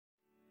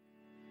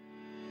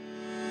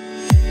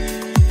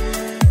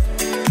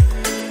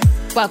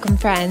Welcome,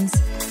 friends.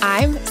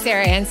 I'm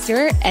Sarah Ann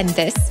Stewart, and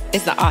this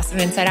is the Awesome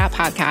Inside Out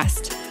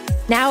podcast.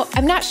 Now,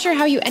 I'm not sure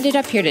how you ended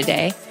up here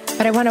today,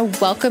 but I want to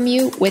welcome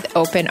you with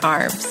open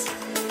arms.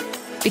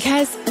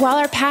 Because while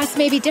our paths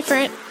may be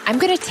different, I'm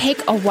going to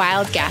take a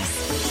wild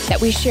guess that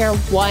we share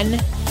one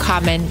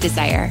common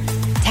desire: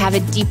 to have a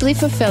deeply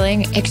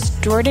fulfilling,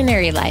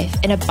 extraordinary life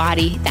in a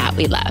body that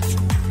we love.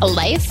 A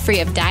life free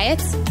of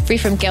diets, free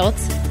from guilt,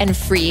 and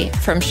free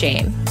from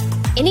shame.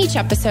 In each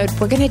episode,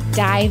 we're going to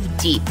dive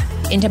deep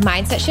into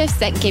mindset shifts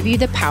that give you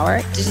the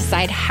power to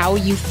decide how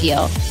you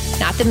feel,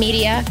 not the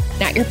media,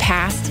 not your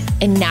past,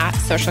 and not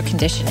social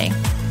conditioning.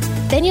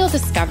 Then you'll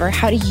discover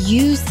how to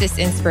use this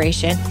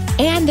inspiration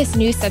and this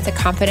new sense of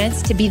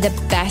confidence to be the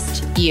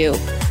best you,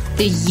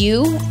 the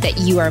you that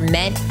you are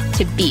meant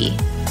to be.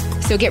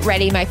 So get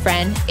ready, my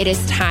friend. It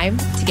is time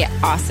to get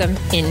awesome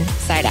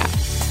inside out.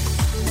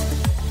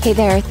 Hey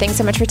there. Thanks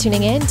so much for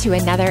tuning in to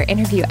another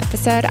interview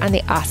episode on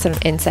the Awesome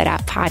Inside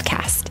Out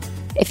podcast.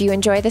 If you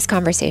enjoy this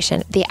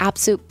conversation, the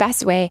absolute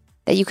best way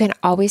that you can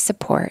always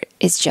support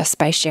is just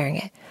by sharing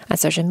it on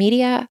social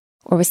media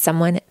or with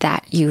someone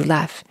that you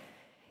love.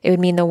 It would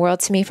mean the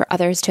world to me for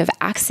others to have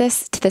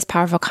access to this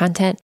powerful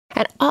content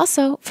and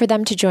also for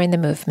them to join the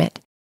movement.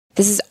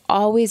 This has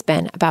always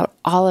been about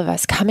all of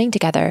us coming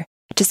together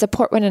to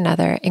support one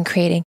another in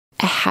creating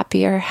a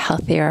happier,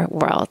 healthier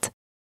world.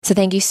 So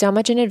thank you so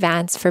much in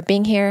advance for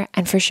being here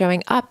and for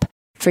showing up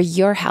for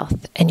your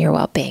health and your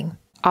well-being.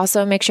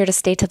 Also, make sure to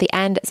stay till the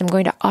end as I'm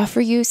going to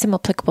offer you some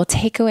applicable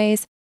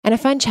takeaways and a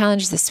fun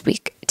challenge this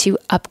week to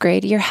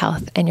upgrade your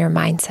health and your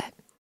mindset.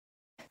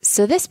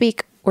 So this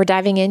week, we're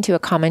diving into a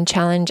common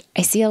challenge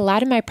I see a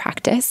lot in my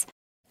practice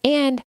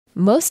and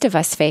most of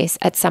us face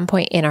at some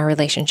point in our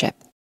relationship.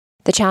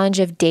 The challenge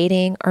of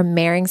dating or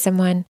marrying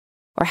someone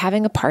or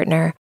having a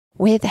partner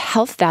with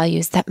health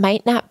values that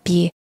might not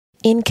be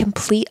in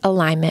complete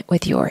alignment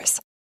with yours.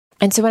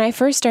 And so when I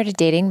first started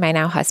dating my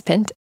now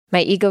husband,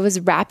 my ego was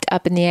wrapped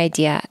up in the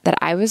idea that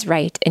I was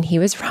right and he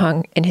was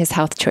wrong in his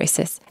health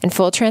choices. In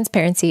full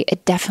transparency,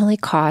 it definitely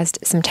caused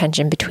some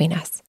tension between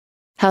us.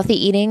 Healthy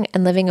eating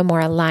and living a more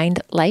aligned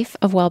life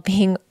of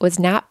well-being was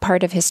not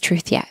part of his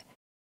truth yet.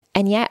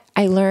 And yet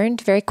I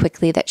learned very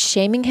quickly that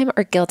shaming him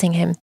or guilting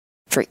him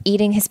for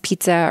eating his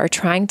pizza or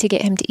trying to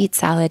get him to eat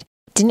salad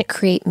didn't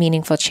create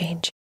meaningful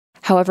change,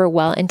 however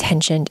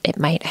well-intentioned it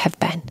might have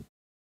been.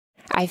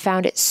 I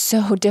found it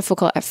so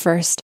difficult at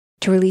first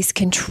to release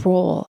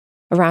control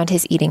around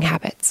his eating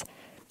habits.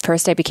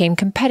 First, I became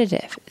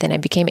competitive, then I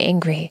became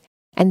angry,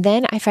 and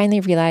then I finally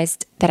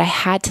realized that I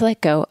had to let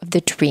go of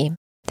the dream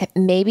that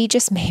maybe,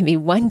 just maybe,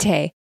 one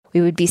day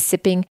we would be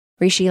sipping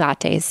Rishi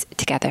lattes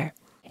together.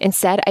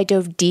 Instead, I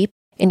dove deep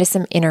into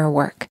some inner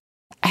work.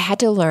 I had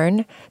to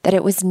learn that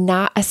it was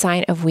not a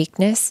sign of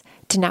weakness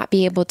to not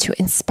be able to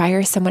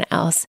inspire someone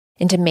else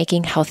into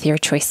making healthier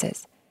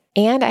choices.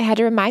 And I had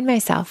to remind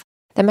myself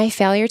that my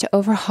failure to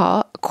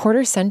overhaul a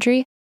quarter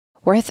century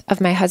worth of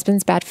my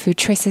husband's bad food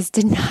choices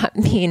did not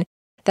mean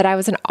that I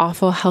was an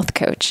awful health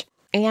coach.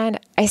 And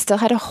I still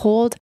had to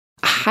hold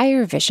a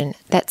higher vision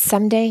that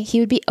someday he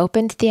would be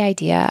open to the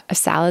idea of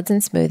salads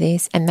and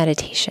smoothies and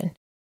meditation.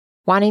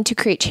 Wanting to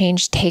create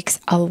change takes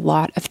a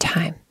lot of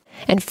time,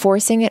 and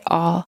forcing it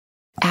all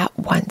at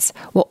once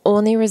will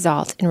only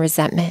result in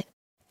resentment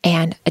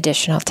and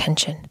additional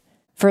tension.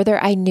 Further,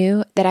 I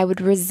knew that I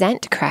would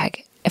resent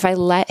Craig if I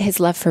let his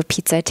love for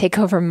pizza take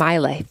over my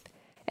life.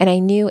 And I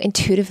knew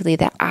intuitively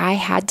that I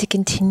had to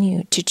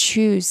continue to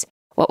choose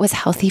what was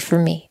healthy for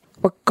me,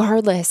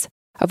 regardless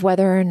of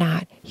whether or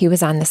not he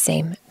was on the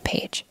same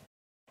page.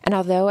 And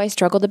although I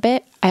struggled a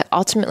bit, I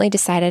ultimately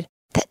decided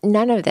that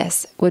none of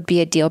this would be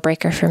a deal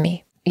breaker for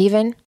me.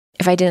 Even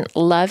if I didn't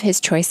love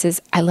his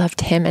choices, I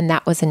loved him, and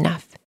that was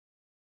enough.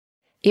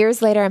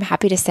 Years later, I'm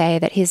happy to say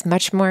that he's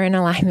much more in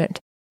alignment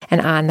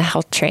and on the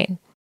health train,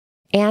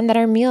 and that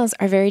our meals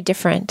are very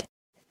different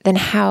than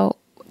how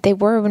they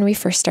were when we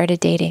first started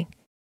dating.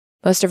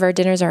 Most of our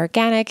dinners are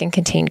organic and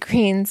contain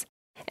greens,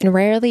 and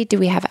rarely do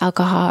we have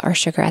alcohol or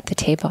sugar at the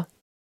table.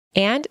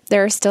 And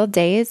there are still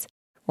days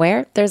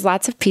where there's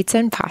lots of pizza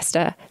and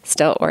pasta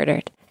still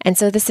ordered. And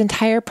so this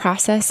entire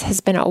process has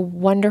been a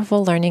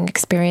wonderful learning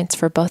experience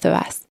for both of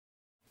us.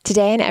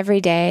 Today and every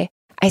day,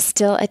 I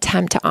still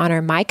attempt to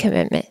honor my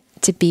commitment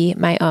to be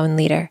my own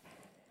leader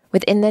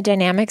within the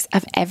dynamics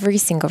of every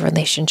single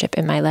relationship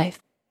in my life.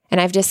 And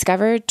I've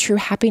discovered true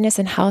happiness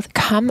and health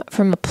come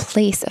from a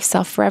place of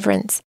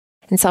self-reverence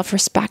and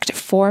self-respect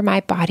for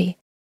my body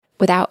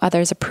without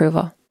others'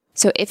 approval.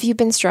 So if you've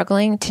been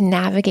struggling to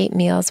navigate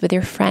meals with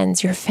your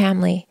friends, your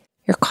family,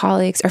 your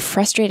colleagues, or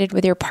frustrated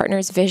with your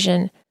partner's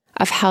vision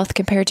of health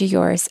compared to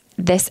yours,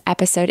 this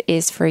episode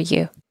is for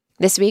you.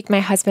 This week, my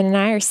husband and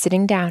I are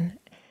sitting down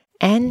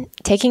and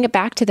taking it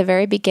back to the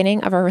very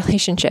beginning of our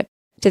relationship,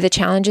 to the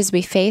challenges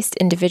we faced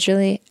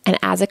individually and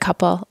as a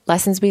couple,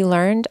 lessons we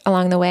learned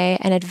along the way,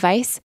 and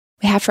advice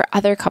we have for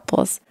other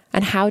couples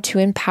on how to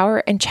empower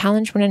and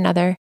challenge one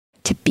another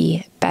to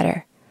be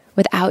better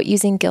without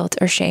using guilt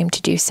or shame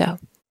to do so.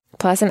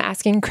 Plus, I'm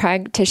asking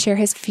Craig to share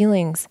his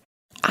feelings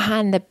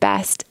on the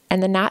best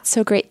and the not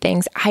so great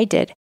things I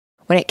did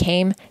when it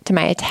came to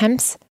my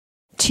attempts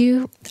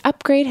to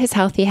upgrade his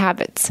healthy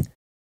habits.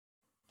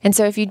 And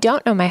so if you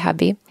don't know my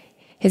hubby,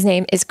 his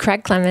name is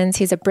Craig Clemens.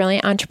 He's a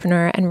brilliant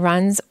entrepreneur and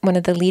runs one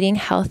of the leading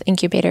health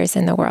incubators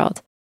in the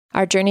world.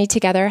 Our journey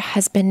together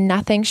has been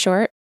nothing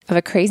short of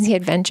a crazy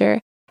adventure,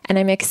 and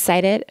I'm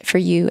excited for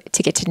you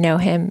to get to know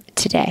him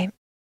today.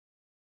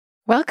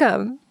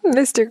 Welcome,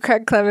 Mr.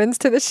 Craig Clemens,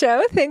 to the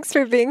show. Thanks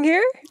for being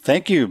here.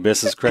 Thank you,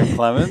 Mrs. Craig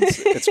Clemens.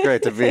 It's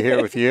great to be here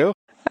with you.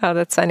 Oh,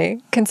 that's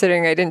funny,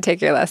 considering I didn't take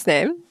your last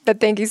name.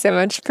 But thank you so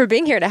much for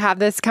being here to have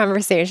this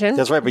conversation.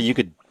 That's right, but you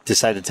could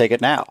decide to take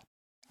it now.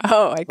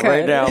 Oh, I could.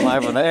 Right now,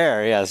 live on the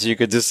air. Yes, you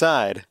could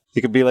decide.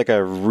 It could be like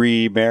a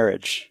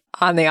remarriage.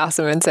 On the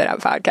Awesome Inside Out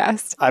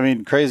podcast. I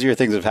mean, crazier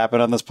things have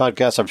happened on this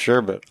podcast, I'm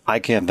sure, but I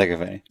can't think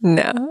of any.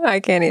 No,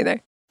 I can't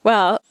either.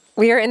 Well,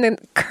 we are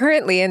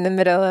currently in the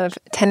middle of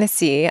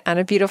Tennessee on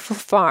a beautiful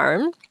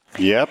farm.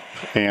 Yep,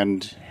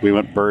 and we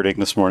went birding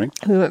this morning.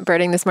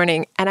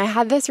 And I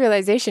had this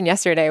realization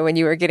yesterday when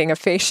you were getting a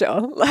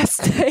facial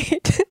last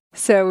night.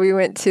 So we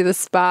went to the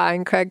spa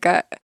and Craig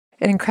got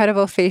an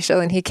incredible facial,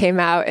 and he came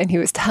out and he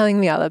was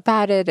telling me all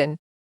about it and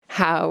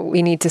how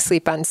we need to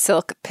sleep on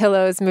silk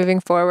pillows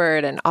moving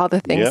forward and all the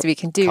things we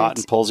can do.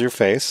 Cotton pulls your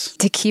face.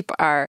 To keep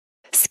our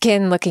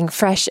skin looking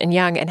fresh and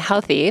young and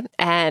healthy.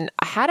 And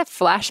I had a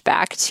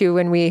flashback to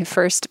when we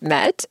first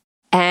met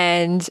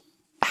and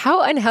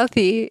how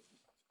unhealthy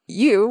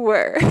you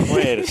were.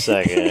 Wait a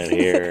second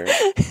here.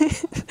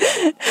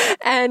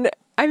 And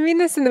I mean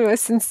this in the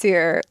most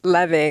sincere,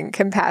 loving,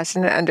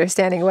 compassionate,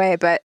 understanding way,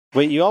 but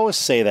Wait, you always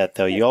say that,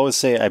 though. You always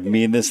say, I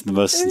mean this in the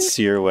most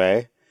sincere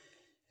way.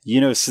 You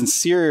know,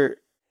 sincere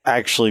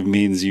actually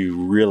means you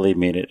really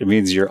mean it. It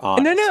means you're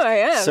honest. No, I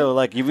am. So,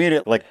 like, you mean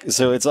it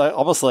so it's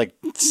almost like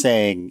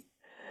saying,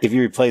 if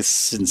you replace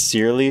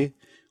sincerely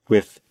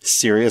with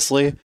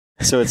seriously.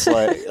 So it's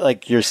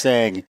like you're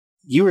saying,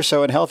 you were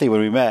so unhealthy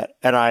when we met.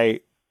 And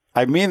I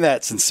mean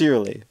that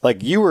sincerely.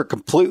 Like, you were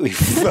completely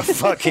a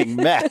fucking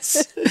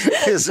mess,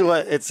 is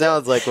what it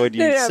sounds like when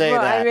you say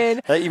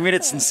that. You mean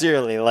it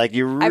sincerely. Like,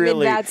 you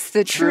really, that's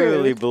the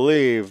truly truth.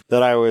 Believe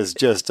that I was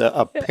just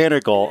a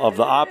pinnacle of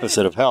the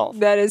opposite of health.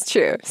 That is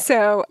true.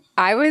 So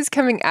I was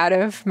coming out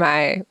of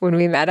when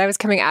we met, I was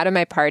coming out of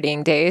my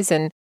partying days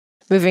and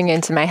moving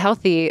into my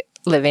healthy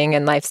living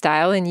and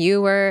lifestyle. And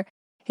you were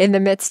in the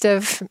midst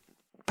of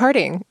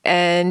partying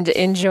and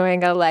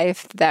enjoying a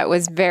life that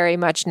was very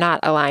much not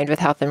aligned with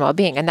health and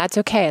well-being, and that's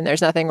okay, and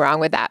there's nothing wrong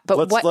with that.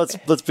 But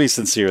let's be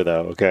sincere,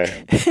 though.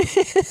 Okay,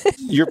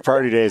 your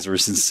party days were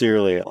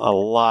sincerely a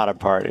lot of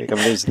partying. I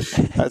mean,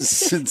 there's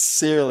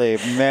sincerely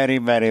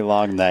many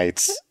long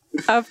nights.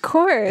 Of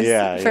course,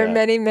 for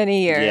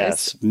many years.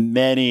 Yes,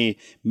 many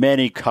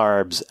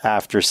carbs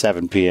after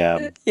 7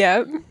 p.m.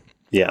 Yep.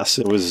 Yes,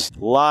 it was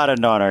a lot of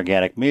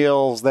non-organic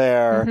meals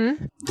there,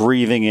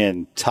 breathing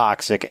in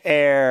toxic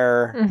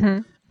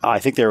air. I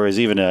think there was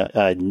even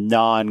a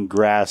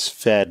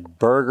non-grass-fed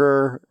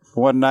burger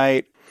one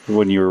night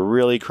when you were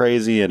really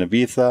crazy in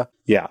Ibiza.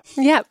 Yeah.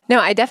 Yeah. No,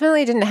 I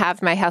definitely didn't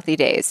have my healthy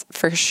days,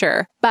 for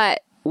sure.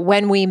 But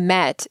when we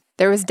met,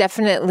 there was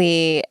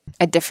definitely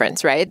a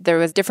difference, right? There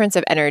was a difference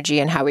of energy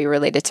in how we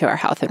related to our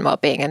health and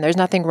well-being, and there's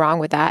nothing wrong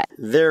with that.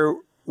 There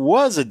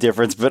was a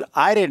difference, but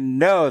I didn't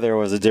know there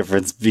was a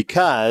difference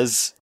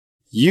because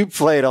you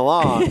played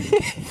along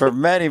for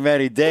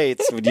many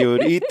dates when you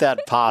would eat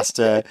that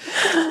pasta,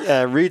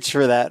 reach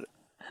for that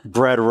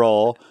bread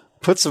roll,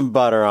 put some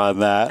butter on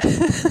that.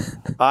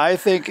 I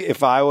think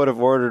if I would have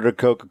ordered a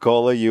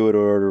Coca-Cola, you would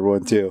have ordered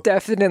one too.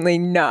 Definitely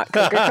not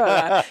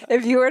Coca-Cola.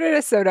 If you ordered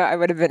a soda, I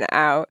would have been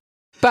out.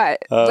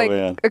 But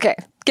okay,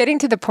 getting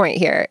to the point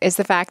here is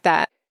the fact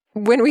that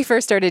when we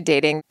first started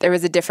dating, there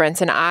was a difference,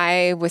 and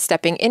I was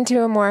stepping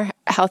into a more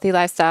healthy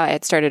lifestyle. I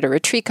had started a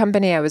retreat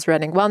company. I was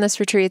running wellness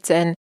retreats,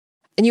 and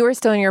you were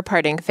still in your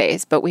partying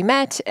phase. But we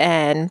met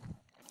and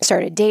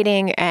started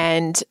dating,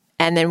 and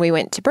then we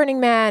went to Burning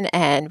Man,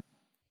 and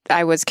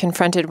I was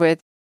confronted with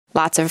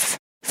lots of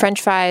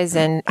French fries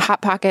and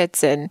Hot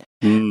Pockets and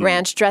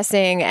ranch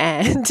dressing,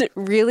 and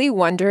really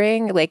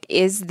wondering, like,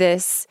 is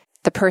this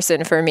the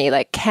person for me?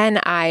 Like, can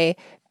I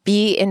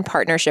be in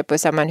partnership with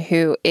someone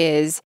who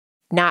is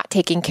not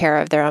taking care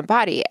of their own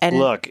body? And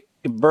look,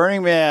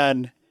 Burning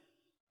Man,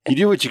 you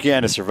do what you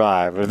can to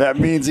survive. If that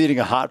means eating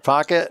a Hot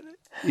Pocket,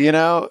 you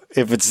know,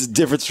 if it's the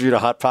difference between a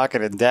Hot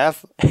Pocket and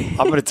death, I'm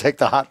going to take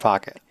the Hot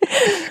Pocket.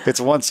 It's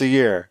once a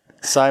year.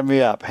 Sign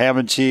me up. Ham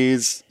and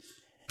cheese,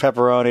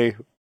 pepperoni,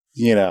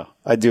 you know,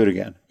 I'd do it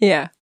again.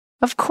 Yeah,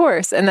 of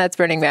course. And that's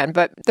Burning Man.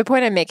 But the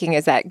point I'm making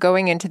is that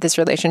going into this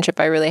relationship,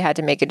 I really had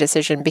to make a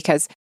decision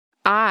because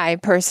I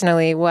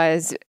personally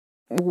was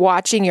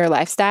watching your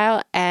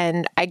lifestyle,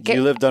 and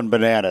you lived on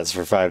bananas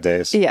for 5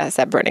 days. Yes,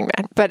 at Burning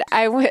Man. But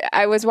I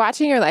was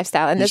watching your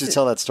lifestyle, and you should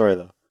tell that story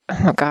though.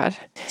 Oh God.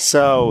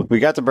 So we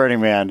got to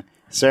Burning Man.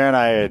 Sarah and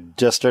I had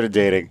just started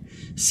dating.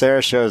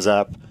 Sarah shows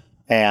up,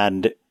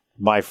 and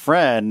my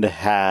friend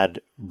had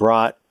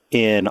brought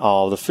in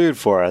all the food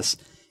for us.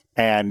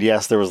 And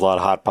yes, there was a lot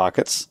of Hot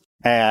Pockets.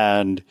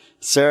 And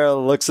Sarah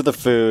looks at the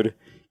food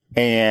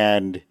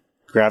and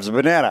grabs a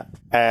banana.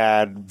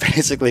 And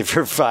basically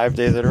for 5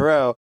 days in a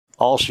row,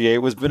 all she ate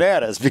was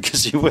bananas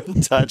because she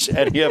wouldn't touch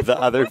any of the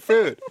other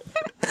food.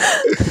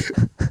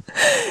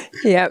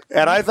 Yep.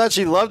 And I thought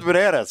she loved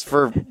bananas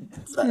for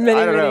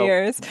many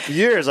years.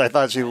 Years I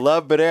thought she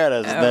loved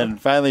bananas. And then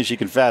finally she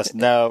confessed,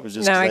 no, it was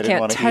just no, I I didn't can't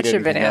want to touch eat a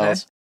anything banana.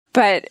 else.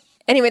 But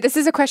anyway, this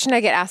is a question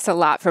I get asked a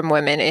lot from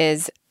women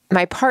is,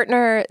 my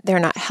partner, they're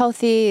not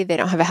healthy. They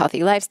don't have a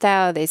healthy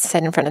lifestyle. They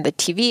sit in front of the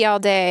TV all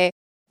day.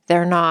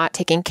 They're not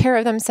taking care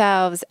of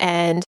themselves.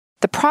 And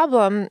the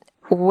problem,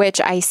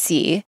 which I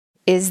see,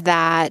 is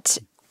that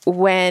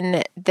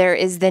when there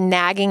is the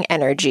nagging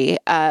energy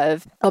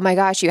of, oh my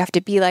gosh, you have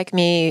to be like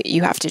me,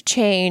 you have to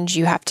change,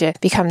 you have to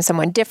become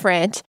someone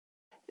different,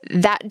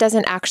 that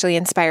doesn't actually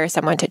inspire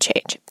someone to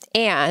change.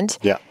 And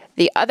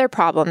the other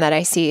problem that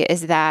I see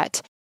is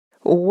that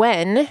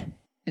when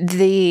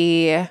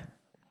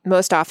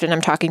most often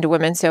I'm talking to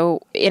women, so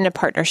in a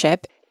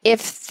partnership,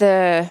 if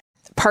the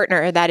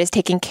partner that is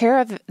taking care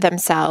of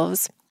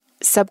themselves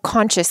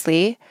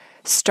subconsciously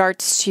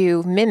starts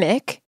to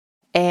mimic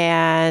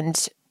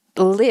and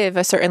live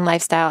a certain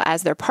lifestyle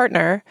as their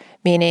partner,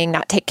 meaning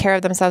not take care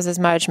of themselves as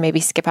much,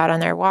 maybe skip out on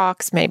their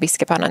walks, maybe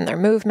skip out on their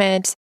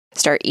movement,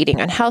 start eating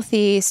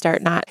unhealthy,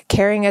 start not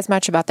caring as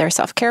much about their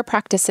self-care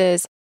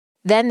practices,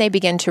 then they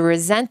begin to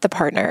resent the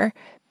partner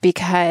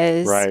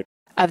because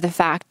of the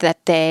fact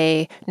that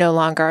they no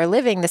longer are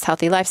living this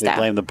healthy lifestyle.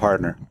 They blame the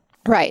partner.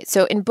 Right.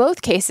 So in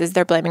both cases,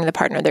 they're blaming the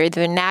partner. They're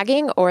either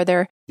nagging or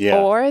they're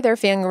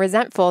feeling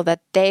resentful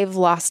that they've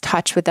lost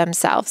touch with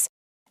themselves.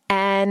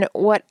 And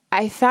what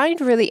I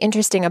find really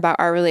interesting about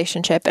our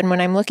relationship, and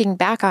when I'm looking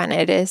back on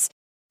it, is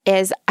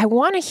I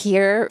want to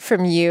hear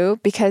from you,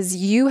 because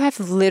you have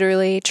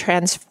literally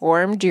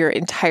transformed your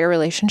entire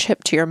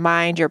relationship to your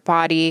mind, your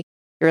body,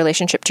 your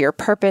relationship to your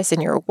purpose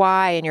and your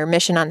why and your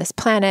mission on this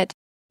planet.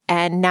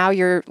 And now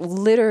you're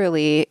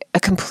literally a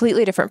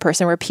completely different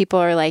person, where people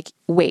are like,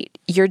 wait,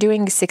 you're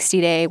doing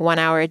 60-day, 1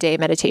 hour a day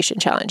meditation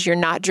challenge. You're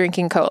not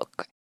drinking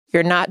Coke.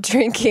 You're not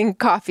drinking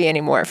coffee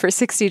anymore for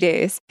 60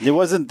 days. It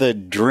wasn't the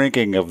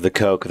drinking of the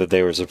Coke that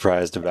they were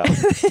surprised about.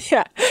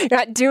 Yeah, you're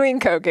not doing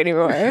Coke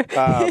anymore.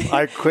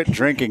 I quit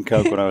drinking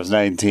Coke when I was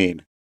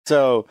 19.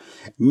 So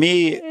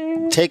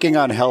me taking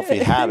on healthy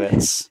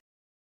habits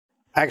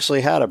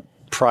actually had a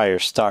prior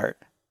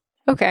start.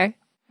 Okay.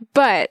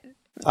 But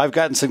I've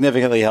gotten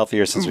significantly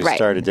healthier since we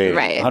started dating.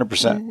 Right.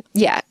 100%.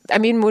 Yeah. I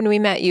mean, when we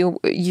met you,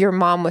 your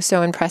mom was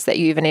so impressed that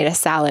you even ate a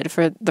salad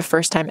for the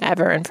first time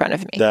ever in front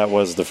of me. That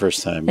was the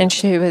first time. And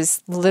she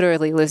was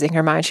literally losing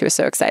her mind. She was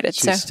so excited.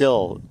 She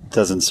still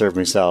doesn't serve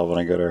me salad when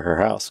I go to her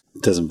house.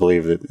 Doesn't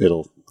believe that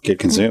it'll get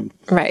consumed.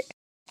 Right.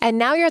 And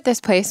now you're at this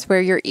place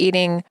where you're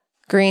eating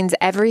greens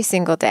every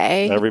single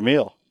day. Every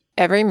meal.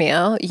 Every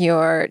meal.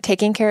 You're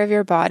taking care of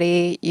your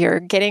body.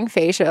 You're getting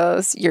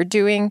facials. You're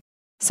doing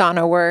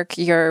sauna work,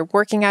 you're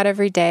working out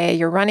every day,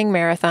 you're running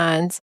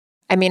marathons.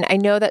 I mean, I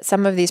know that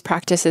some of these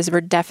practices were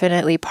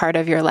definitely part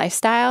of your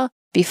lifestyle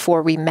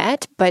before we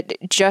met, but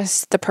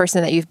just the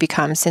person that you've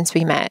become since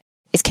we met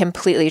is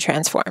completely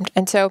transformed.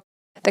 And so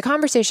the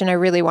conversation I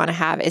really want to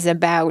have is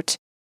about,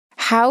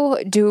 how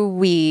do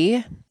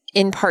we,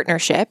 in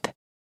partnership,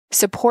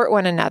 support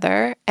one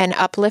another and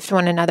uplift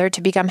one another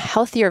to become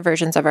healthier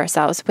versions of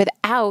ourselves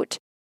without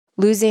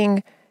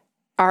losing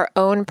our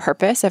own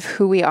purpose of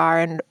who we are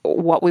and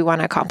what we want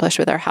to accomplish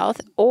with our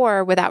health,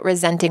 or without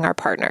resenting our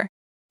partner.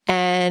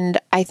 And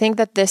I think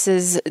that this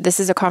is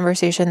a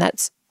conversation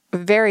that's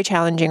very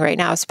challenging right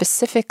now,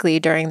 specifically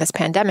during this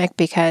pandemic,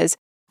 because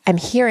I'm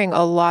hearing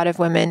a lot of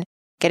women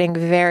getting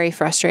very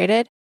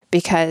frustrated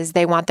because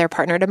they want their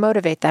partner to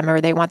motivate them, or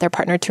they want their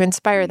partner to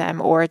inspire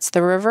them, or it's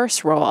the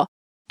reverse role.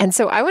 And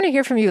so I want to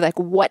hear from you, like,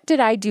 what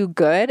did I do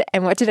good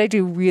and what did I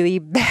do really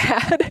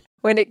bad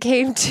when it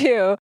came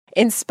to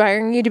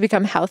inspiring you to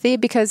become healthy?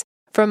 Because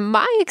from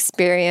my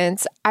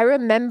experience, I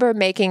remember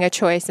making a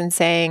choice and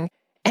saying,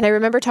 and I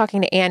remember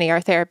talking to Annie,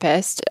 our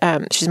therapist.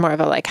 She's more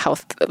of a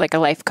a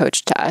life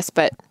coach to us,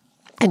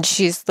 and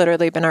she's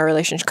literally been our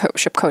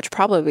relationship coach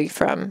probably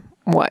from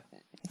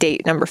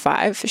date number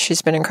 5.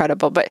 She's been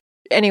incredible. But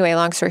anyway,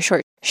 long story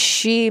short,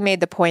 she made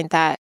the point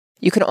that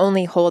you can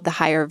only hold the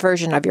higher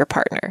version of your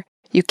partner.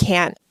 You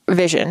can't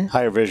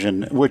higher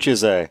vision, which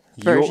is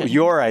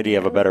your idea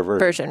of a better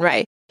version.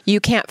 Right. You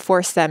can't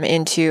force them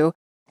into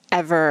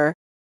ever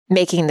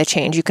making the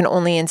change. You can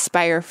only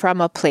inspire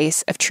from a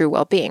place of true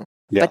well-being.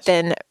 Yes. But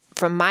then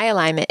from my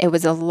alignment, it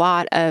was a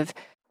lot of,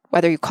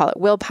 whether you call it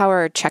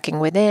willpower or checking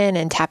within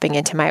and tapping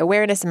into my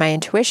awareness and my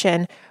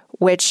intuition,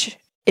 which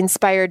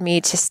inspired me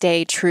to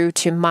stay true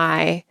to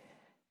my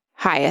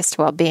highest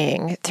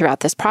well-being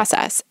throughout this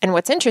process. And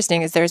what's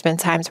interesting is there's been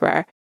times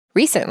where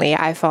recently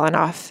I've fallen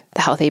off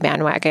the healthy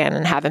bandwagon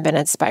and haven't been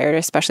inspired,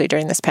 especially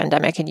during this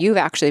pandemic. And you've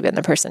actually been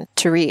the person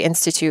to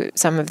reinstitute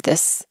some of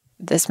this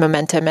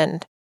momentum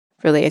and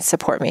really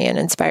support me and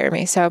inspire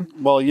me. So,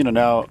 well,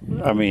 now,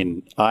 I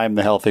mean, I'm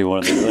the healthy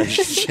one in the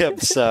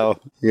relationship. So,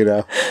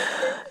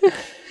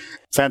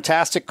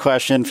 fantastic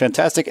question,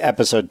 fantastic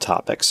episode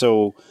topic.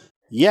 So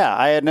yeah,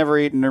 I had never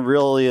eaten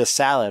really a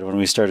salad when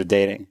we started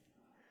dating.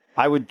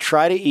 I would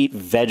try to eat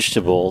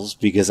vegetables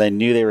because I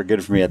knew they were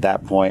good for me at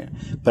that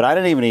point. But I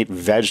didn't even eat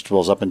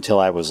vegetables up until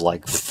I was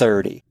like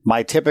 30.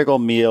 My typical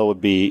meal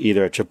would be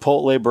either a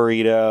Chipotle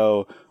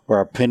burrito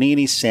or a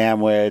panini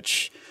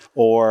sandwich,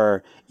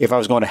 or if I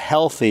was going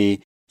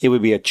healthy, it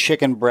would be a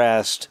chicken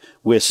breast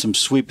with some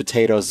sweet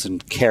potatoes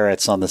and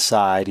carrots on the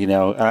side. You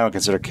know, I don't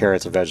consider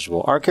carrots a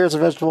vegetable. Are carrots a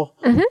vegetable?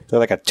 Mm-hmm. They're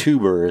like a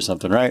tuber or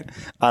something, right?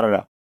 I don't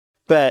know.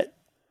 But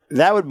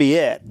that would be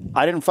it.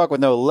 I didn't fuck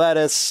with no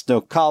lettuce, no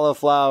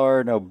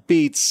cauliflower, no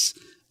beets.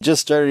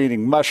 Just started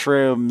eating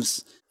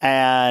mushrooms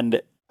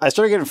and I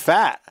started getting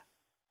fat.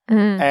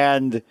 Mm-hmm.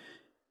 And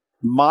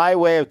my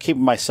way of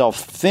keeping myself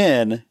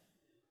thin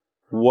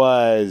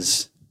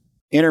was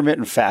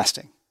intermittent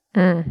fasting.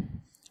 Mm.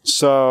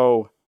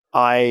 So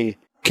I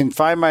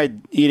confine my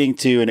eating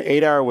to an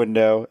 8-hour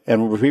window.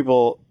 And if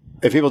people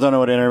don't know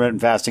what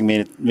intermittent fasting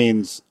means, it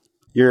means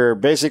you're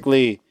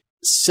basically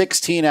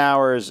 16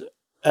 hours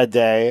a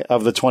day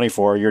of the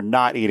 24, you're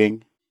not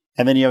eating.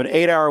 And then you have an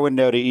 8-hour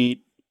window to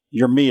eat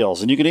your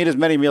meals. And you can eat as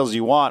many meals as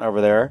you want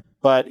over there,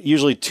 but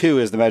usually 2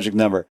 is the magic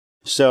number.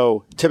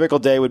 So typical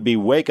day would be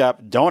wake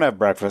up, don't have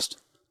breakfast,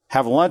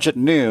 have lunch at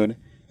noon,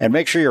 and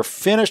make sure you're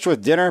finished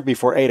with dinner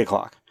before 8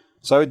 o'clock.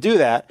 So I would do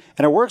that,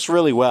 and it works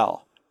really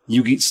well.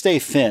 You stay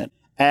thin.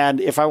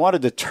 And if I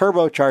wanted to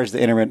turbocharge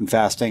the intermittent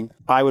fasting,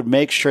 I would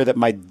make sure that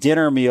my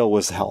dinner meal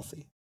was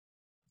healthy.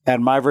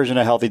 And my version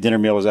of healthy dinner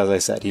meal was, as I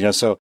said,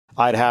 so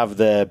I'd have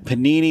the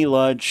panini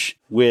lunch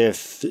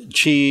with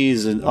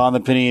cheese and on the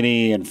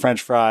panini and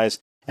French fries.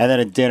 And then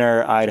at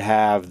dinner, I'd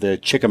have the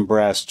chicken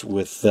breast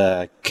with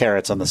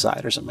carrots on the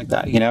side or something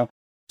like that,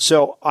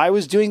 So I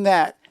was doing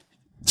that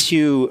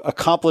to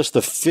accomplish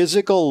the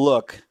physical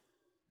look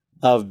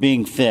of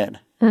being thin.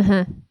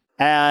 Mm-hmm.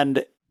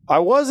 And I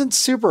wasn't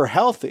super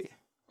healthy.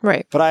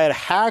 Right. But I had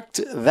hacked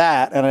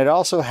that, and I'd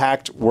also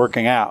hacked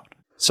working out.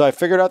 So I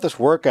figured out this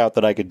workout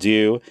that I could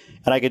do,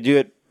 and I could do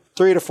it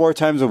 3 to 4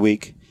 times a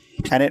week.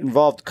 And it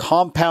involved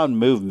compound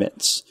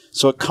movements.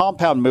 So what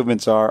compound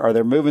movements are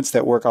they're movements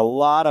that work a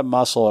lot of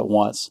muscle at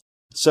once.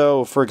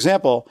 So, for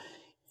example,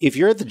 if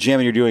you're at the gym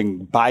and you're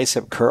doing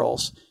bicep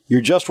curls,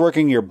 you're just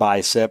working your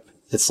bicep.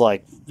 It's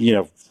like,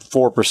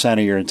 4% of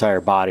your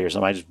entire body or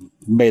something. I just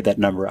made that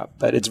number up,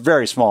 but it's a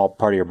very small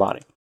part of your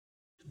body.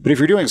 But if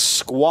you're doing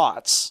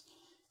squats,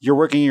 you're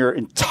working your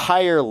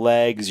entire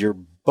legs, your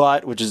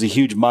butt, which is a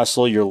huge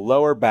muscle, your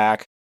lower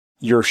back,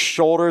 your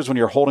shoulders when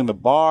you're holding the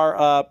bar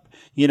up.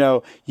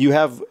 You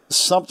have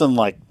something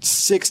like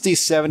 60,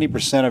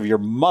 70% of your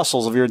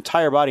muscles of your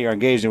entire body are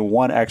engaged in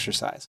one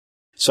exercise.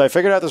 So I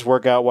figured out this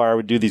workout where I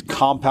would do these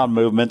compound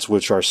movements,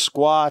 which are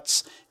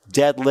squats,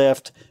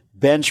 deadlift,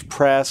 bench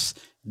press,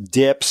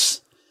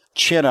 dips,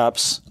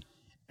 chin-ups,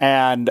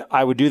 and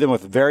I would do them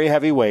with very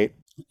heavy weight.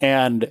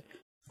 And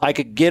I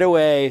could get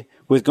away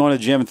with going to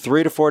the gym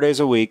 3 to 4 days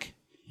a week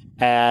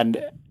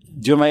and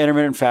doing my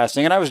intermittent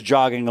fasting. And I was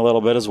jogging a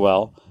little bit as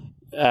well.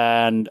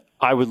 And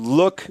I would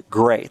look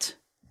great.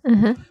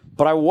 Mm-hmm.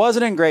 But I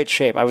wasn't in great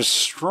shape. I was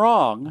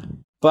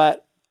strong,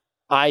 but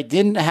I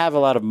didn't have a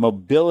lot of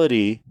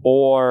mobility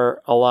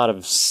or a lot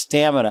of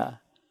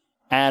stamina.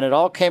 And it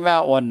all came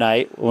out one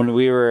night when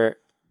we were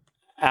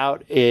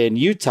out in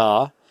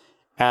Utah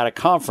at a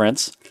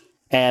conference.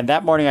 And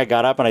that morning I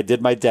got up and I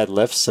did my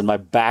deadlifts and my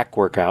back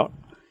workout.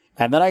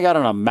 And then I got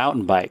on a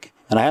mountain bike.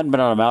 And I hadn't been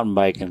on a mountain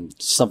bike in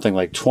something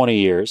like 20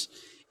 years.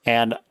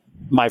 And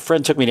my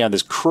friend took me down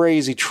this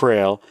crazy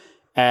trail.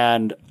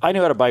 And I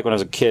knew how to bike when I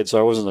was a kid, so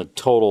I wasn't a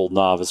total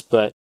novice.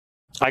 But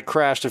I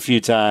crashed a few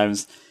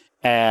times.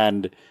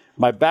 And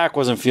my back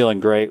wasn't feeling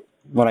great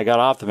when I got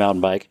off the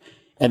mountain bike.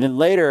 And then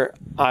later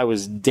I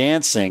was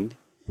dancing.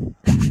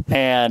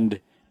 And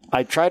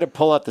I tried to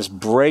pull out this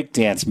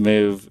breakdance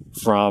move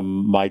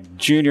from my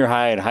junior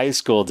high and high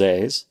school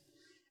days.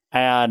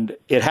 And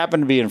it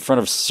happened to be in front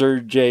of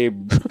Sergey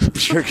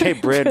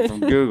Brin from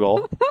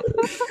Google.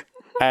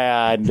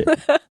 And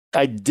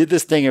I did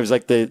this thing. It was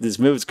like this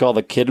move is called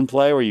the kid and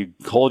play, where you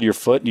hold your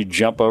foot and you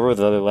jump over with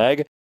the other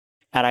leg.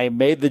 And I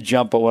made the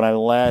jump, but when I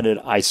landed,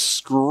 I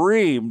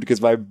screamed because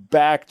my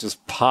back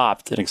just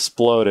popped and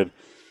exploded.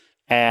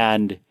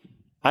 And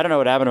I don't know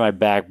what happened to my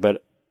back,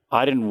 but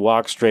I didn't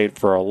walk straight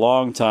for a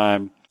long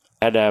time.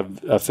 I had to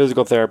have a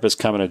physical therapist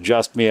come and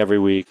adjust me every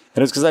week.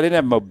 And it's because I didn't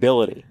have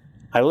mobility.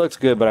 I looked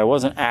good, but I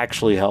wasn't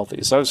actually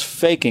healthy. So I was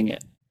faking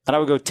it. And I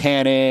would go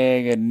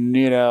tanning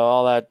and,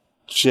 all that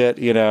shit.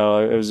 It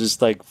was just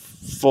like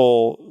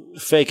full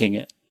faking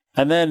it.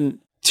 And then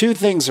 2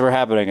 things were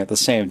happening at the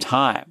same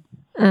time.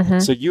 Mm-hmm.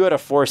 So you had a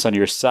force on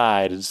your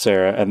side,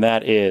 Sarah, and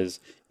that is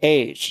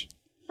age.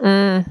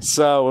 Mm.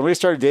 So when we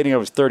started dating, I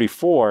was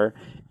 34.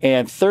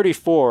 And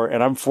 34,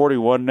 and I'm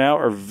 41 now,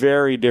 are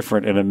very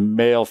different in a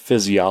male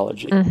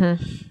physiology.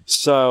 Mm-hmm.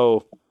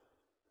 So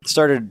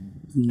started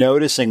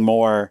noticing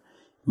more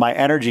my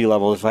energy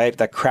levels. If I ate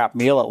that crap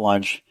meal at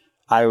lunch,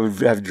 I would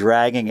have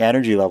dragging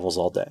energy levels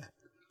all day.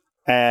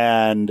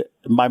 And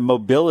my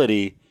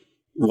mobility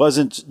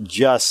wasn't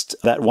just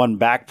that one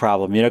back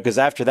problem, because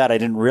after that, I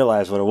didn't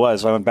realize what it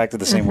was. So I went back to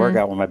the same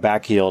workout when my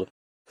back healed,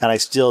 and I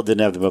still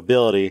didn't have the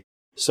mobility.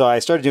 So I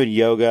started doing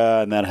yoga,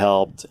 and that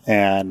helped,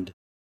 and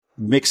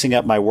mixing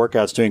up my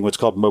workouts, doing what's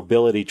called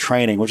mobility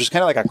training, which is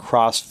kind of like a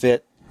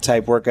CrossFit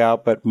type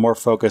workout, but more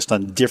focused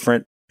on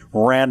different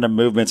random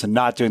movements and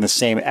not doing the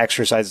same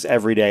exercises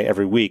every day,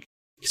 every week.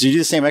 Because you do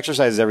the same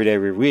exercises every day,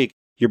 every week,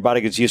 your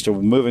body gets used to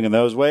moving in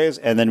those ways.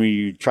 And then when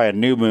you try a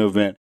new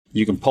movement,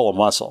 you can pull a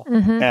muscle.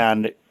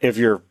 And if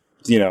you're,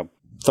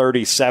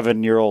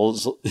 37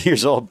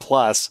 years old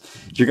plus,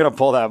 you're going to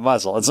pull that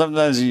muscle. And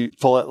sometimes you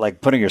pull it like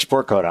putting your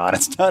sport coat on.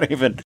 It's not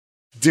even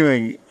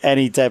doing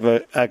any type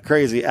of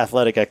crazy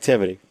athletic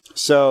activity.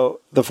 So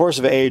the force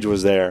of age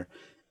was there.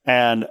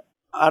 And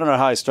I don't know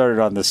how I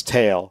started on this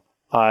tale.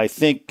 I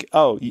think,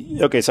 so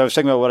I was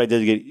talking about what I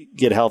did to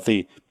get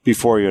healthy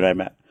before you and I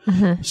met.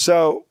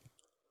 So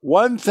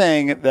one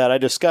thing that I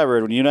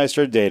discovered when you and I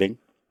started dating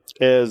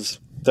is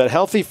that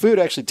healthy food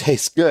actually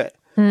tastes good.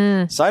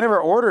 So I never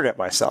ordered it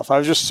myself. I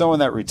was just so in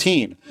that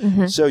routine.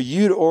 So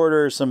you'd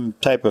order some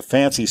type of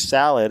fancy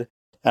salad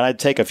and I'd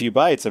take a few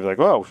bites. I'd be like,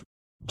 whoa,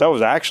 that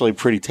was actually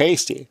pretty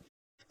tasty.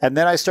 And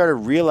then I started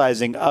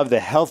realizing of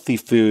the healthy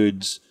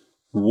foods,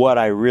 what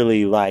I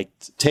really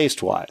liked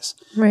taste-wise.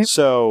 Right.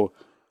 So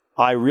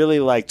I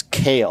really liked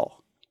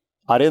kale.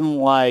 I didn't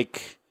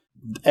like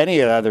any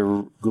of the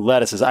other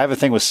lettuces. I have a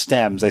thing with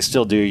stems. I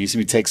still do. You see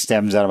me take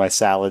stems out of my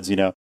salads,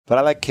 But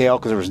I like kale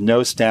because there was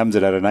no stems.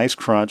 It had a nice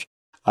crunch.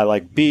 I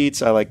like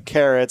beets. I like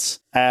carrots.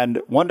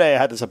 And one day I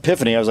had this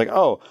epiphany. I was like,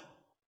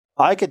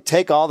 I could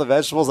take all the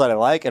vegetables that I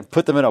like and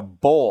put them in a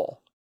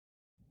bowl.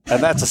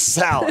 And that's a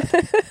salad.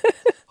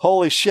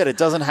 Holy shit. It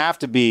doesn't have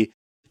to be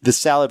the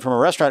salad from a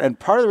restaurant. And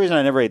part of the reason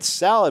I never ate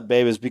salad,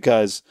 babe, is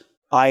because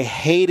I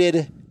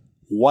hated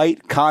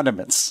white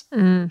condiments.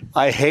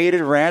 I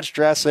hated ranch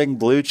dressing,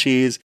 blue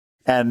cheese,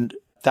 and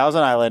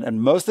Thousand Island.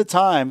 And most of the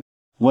time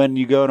when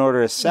you go and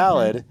order a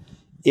salad,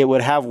 it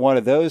would have one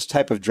of those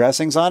type of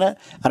dressings on it.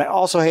 And I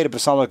also hated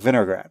balsamic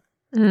vinaigrette.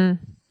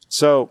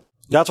 So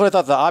that's what I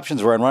thought the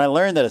options were. And when I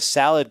learned that a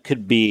salad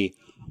could be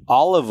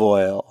olive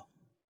oil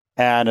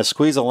and a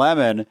squeeze of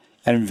lemon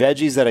and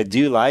veggies that I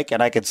do like,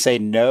 and I could say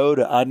no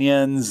to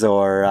onions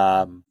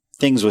or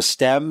things with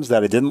stems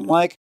that I didn't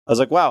like, I was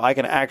like, wow, I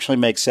can actually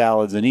make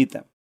salads and eat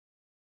them.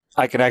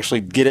 I can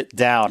actually get it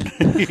down,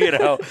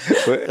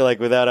 like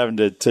without having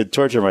to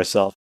torture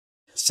myself.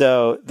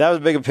 So that was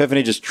a big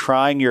epiphany, just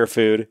trying your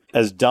food,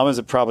 as dumb as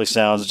it probably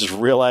sounds, just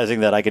realizing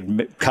that I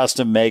could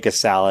custom make a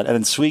salad. And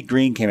then Sweet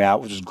Green came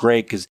out, which was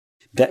great because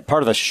that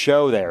part of the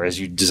show there is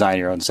you design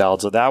your own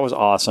salad. So that was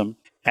awesome.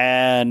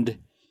 And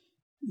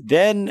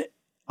then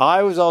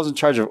I was always in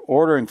charge of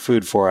ordering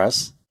food for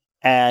us.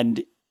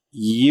 And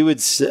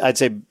I'd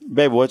say,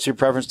 babe, what's your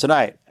preference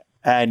tonight?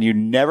 And you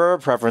never have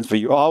a preference, but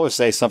you always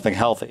say something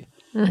healthy.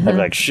 I'd be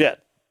like, shit.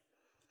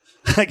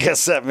 I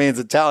guess that means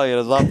Italian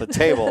is off the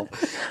table,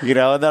 and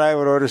then I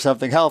would order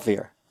something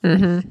healthier.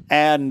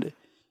 And,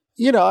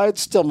 I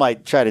still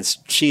might try to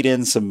cheat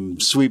in some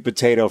sweet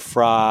potato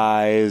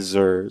fries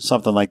or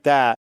something like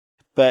that.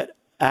 But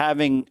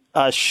having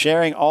us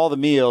sharing all the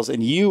meals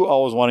and you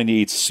always wanting to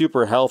eat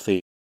super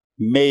healthy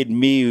made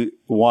me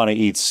want to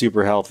eat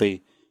super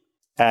healthy,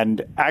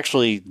 and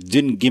actually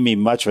didn't give me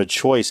much of a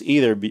choice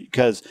either,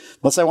 because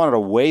unless I wanted to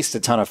waste a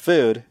ton of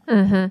food,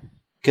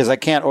 because I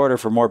can't order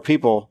for more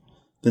people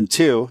than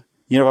two.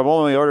 If I'm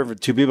only ordering for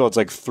two people, it's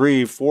like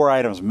 3-4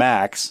 items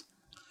max.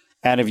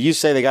 And if you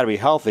say they got to be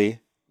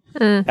healthy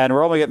and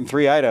we're only getting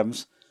 3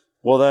 items,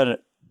 well, then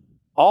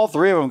all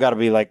 3 of them got to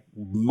be like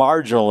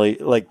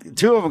marginally, like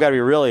 2 of them got to be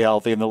really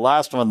healthy. And the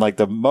last one, like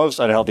the most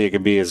unhealthy it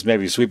can be, is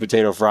maybe sweet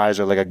potato fries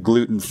or like a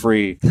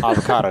gluten-free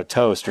avocado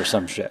toast or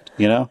some shit,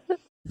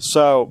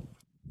 So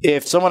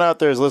if someone out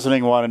there is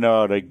listening and want to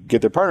know how to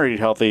get their partner to eat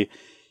healthy,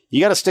 you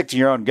got to stick to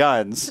your own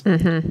guns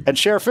and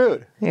share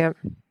food. Yep.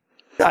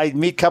 I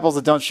meet couples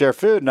that don't share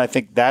food, and I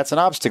think that's an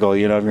obstacle, if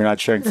you're not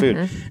sharing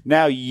food.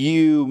 Now,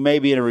 you may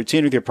be in a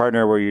routine with your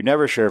partner where you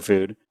never share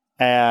food,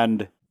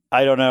 and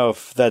I don't know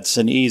if that's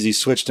an easy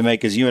switch to make,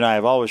 because you and I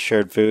have always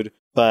shared food,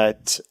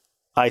 but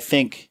I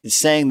think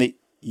saying that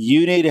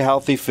you need a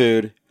healthy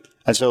food,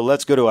 and so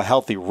let's go to a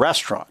healthy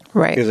restaurant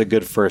is a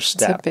good first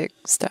step. It's a big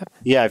step.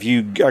 Yeah, if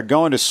you are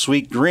going to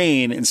Sweet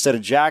Green instead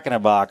of Jack in a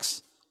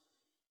Box,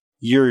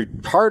 your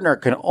partner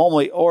can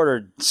only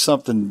order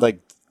something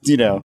like,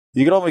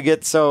 you can only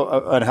get so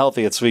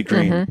unhealthy at Sweet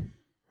Green.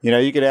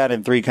 You could add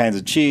in 3 kinds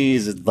of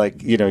cheese.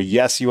 And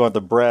yes, you want the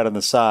bread on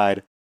the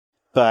side,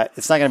 but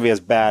it's not going to be as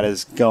bad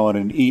as going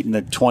and eating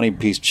a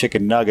 20-piece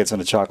chicken nuggets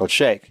and a chocolate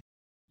shake.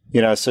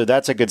 So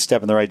that's a good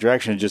step in the right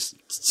direction. Just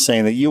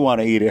saying that you want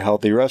to eat at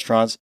healthy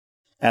restaurants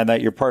and that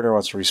your partner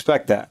wants to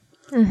respect that.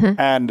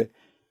 And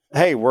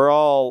hey, we're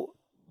all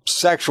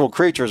sexual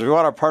creatures. We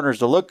want our partners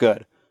to look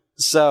good.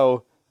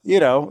 So,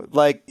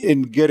 like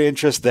in good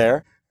interest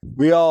there.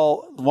 We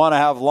all want to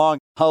have long,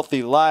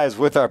 healthy lives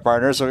with our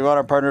partner, so we want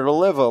our partner to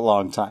live a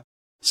long time.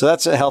 So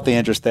that's a healthy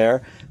interest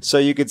there. So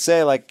you could say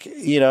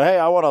hey,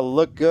 I want to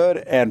look good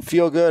and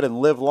feel good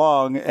and live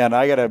long, and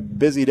I got a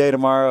busy day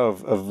tomorrow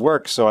of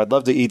work, so I'd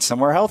love to eat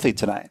somewhere healthy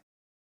tonight.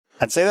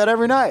 I'd say that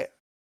every night.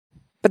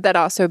 But that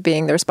also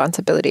being the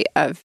responsibility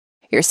of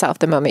yourself,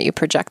 the moment you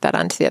project that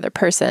onto the other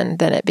person,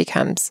 then it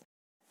becomes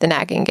the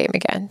nagging game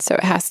again. So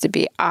it has to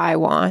be, I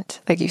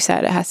want, like you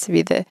said, it has to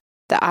be the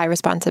I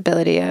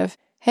responsibility of,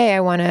 hey,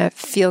 I want to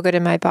feel good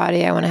in my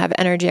body. I want to have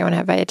energy. I want to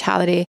have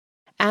vitality.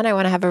 And I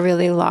want to have a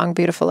really long,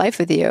 beautiful life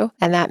with you.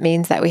 And that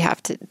means that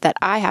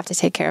I have to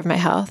take care of my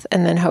health.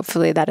 And then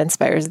hopefully that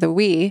inspires the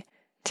we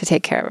to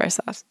take care of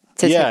ourselves.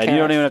 And you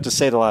don't even have to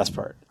say the last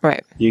part.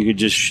 Right. You could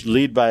just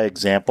lead by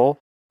example,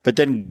 but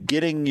then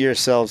getting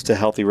yourselves to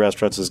healthy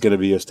restaurants is going to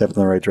be a step in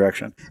the right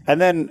direction. And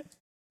then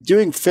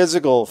doing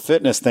physical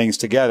fitness things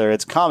together,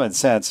 it's common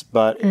sense,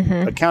 but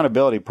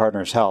accountability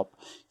partners help.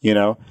 You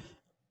know,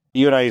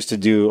 you and I used to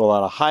do a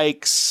lot of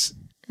hikes,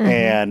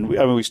 and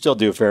we still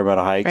do a fair amount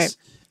of hikes. Right.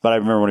 But I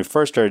remember when we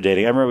first started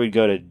dating, I remember we'd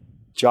go to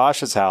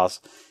Josh's house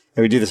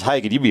and we'd do this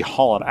hike and you'd be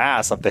hauling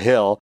ass up the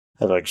hill.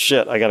 I'd be like,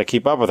 shit, I got to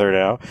keep up with her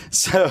now.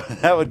 So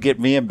that would get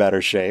me in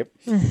better shape.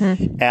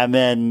 And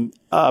then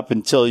up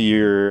until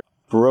your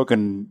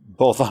broken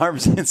both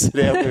arms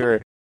incident, we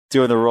were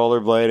doing the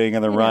rollerblading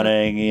and the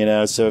running, you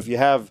know. So if you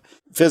have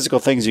physical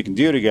things you can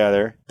do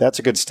together, that's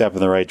a good step in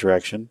the right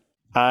direction.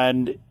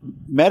 And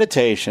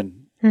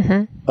meditation.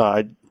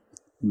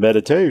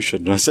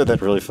 Meditation. I said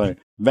that really funny.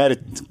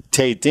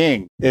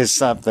 Meditating is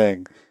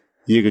something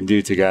you can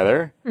do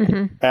together.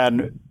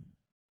 And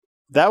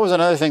that was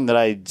another thing that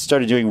I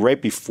started doing right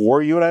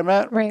before you and I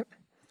met. Right.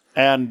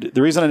 And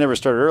the reason I never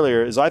started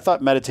earlier is I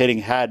thought meditating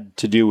had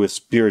to do with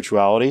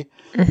spirituality,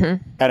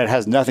 and it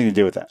has nothing to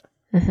do with that.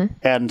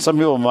 And some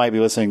people might be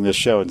listening to this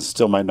show and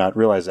still might not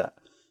realize that.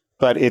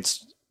 But it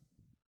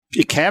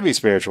can be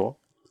spiritual,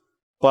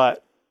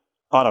 but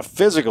on a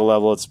physical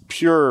level, it's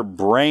pure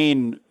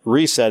brain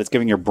reset. It's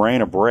giving your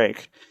brain a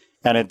break.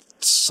 And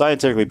it's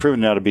scientifically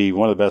proven now to be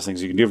one of the best things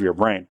you can do for your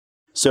brain.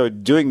 So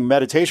doing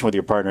meditation with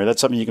your partner,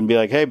 that's something you can be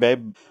like, hey,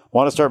 babe,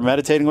 want to start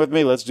meditating with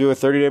me? Let's do a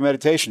 30-day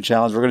meditation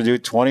challenge. We're going to do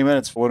 20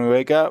 minutes when we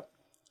wake up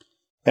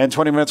and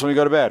 20 minutes when we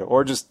go to bed.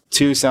 Or just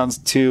 2 sounds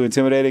too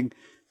intimidating.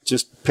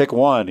 Just pick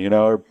one, you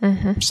know, or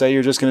say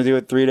you're just going to do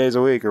it 3 days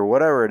a week or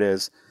whatever it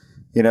is.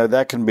 You know,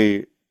 that can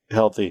be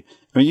healthy.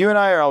 I mean, you and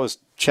I are always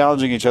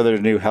challenging each other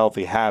to do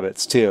healthy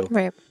habits too.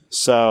 Right.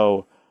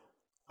 So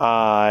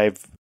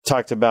I've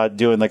talked about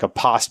doing like a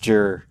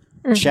posture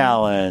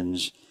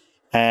challenge,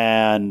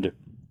 and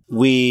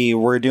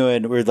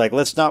we're like,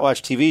 let's not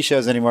watch TV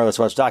shows anymore. Let's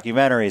watch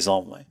documentaries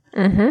only,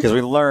 because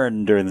we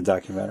learned during the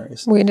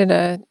documentaries. We did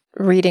a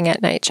reading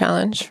at night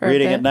challenge.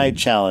 At night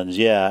challenge.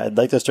 Yeah. I'd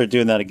like to start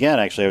doing that again.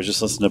 Actually, I was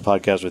just listening to a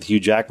podcast with Hugh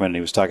Jackman, and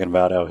he was talking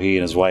about how he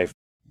and his wife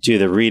do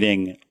the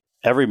reading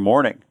every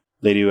morning.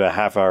 They do a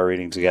half-hour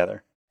reading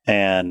together.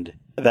 And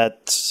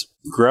that's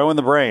growing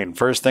the brain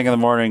first thing in the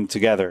morning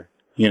together,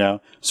 you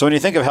know? So when you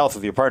think of health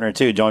with your partner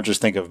too, don't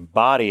just think of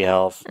body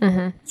health.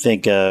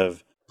 Think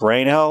of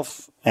brain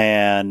health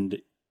and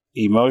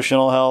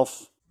emotional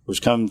health,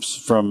 which comes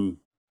from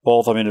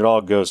both. I mean, it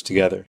all goes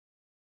together.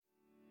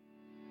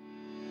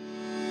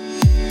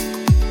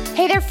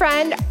 Hey there,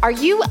 friend. Are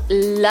you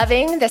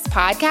loving this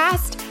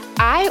podcast?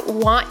 I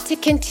want to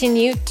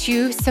continue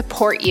to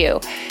support you.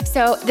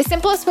 So the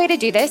simplest way to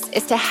do this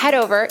is to head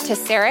over to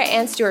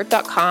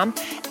sarahannstewart.com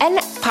and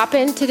pop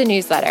into the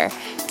newsletter.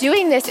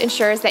 Doing this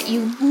ensures that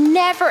you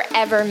never,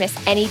 ever miss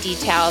any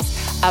details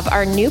of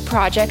our new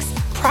projects,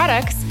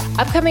 products,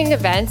 upcoming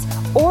events,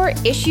 or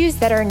issues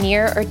that are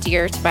near or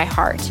dear to my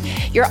heart.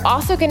 You're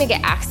also going to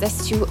get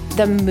access to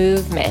the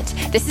movement.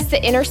 This is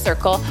the inner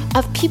circle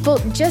of people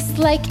just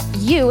like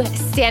you,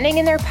 standing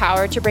in their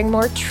power to bring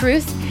more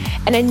truth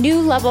and a new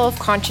level of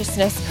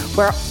consciousness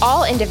where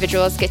all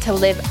individuals get to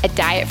live a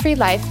diet-free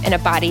life in a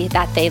body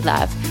that they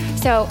love.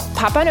 So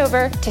pop on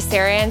over to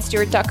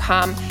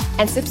sarahannstewart.com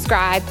and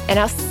subscribe, and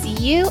I'll see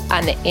you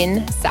on the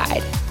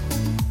inside.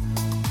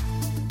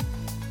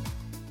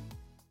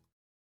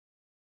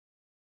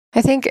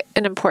 I think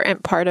an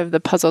important part of the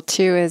puzzle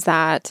too is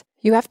that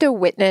you have to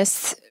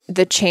witness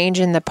the change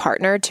in the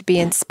partner to be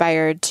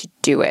inspired to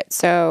do it.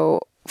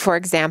 So, for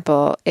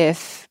example,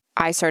 if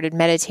I started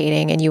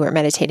meditating and you weren't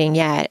meditating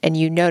yet, and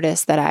you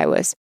noticed that I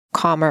was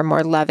calmer,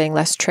 more loving,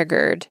 less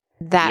triggered,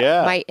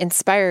 that might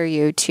inspire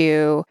you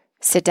to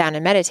sit down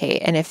and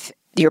meditate. And if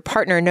your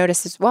partner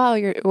notices,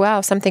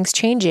 wow, something's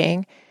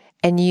changing,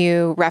 and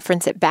you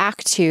reference it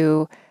back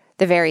to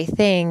the very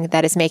thing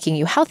that is making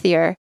you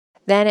healthier,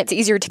 then it's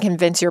easier to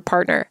convince your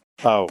partner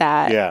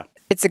that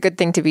it's a good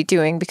thing to be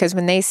doing, because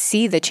when they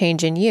see the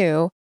change in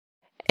you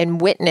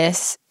and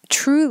witness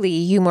truly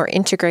you more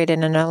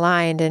integrated and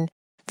aligned and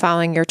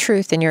following your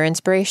truth and your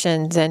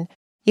inspirations, and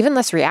even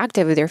less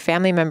reactive with your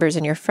family members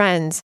and your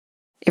friends,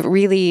 it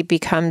really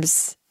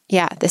becomes,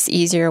 this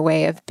easier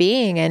way of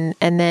being. And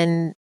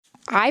then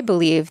I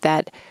believe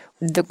that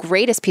the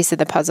greatest piece of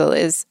the puzzle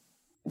is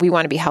we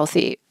want to be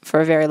healthy for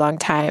a very long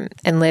time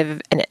and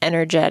live an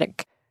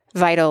energetic,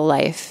 vital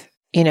life,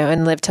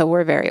 and live till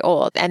we're very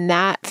old. And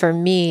that for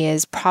me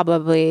is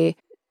probably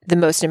the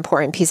most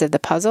important piece of the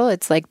puzzle.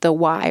 It's like the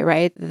why,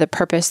 right? The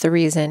purpose, the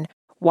reason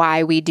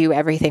why we do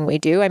everything we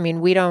do. I mean,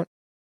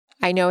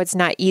 I know it's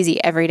not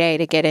easy every day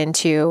to get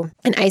into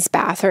an ice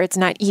bath, or it's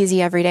not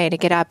easy every day to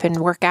get up and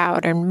work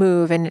out and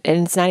move. And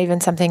it's not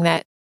even something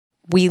that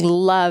we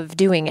love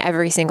doing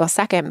every single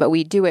second, but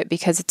we do it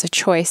because it's a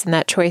choice. And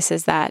that choice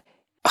is that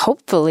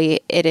hopefully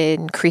it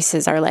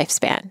increases our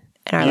lifespan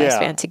and our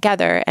lifespan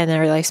together, and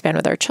our lifespan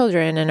with our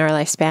children, and our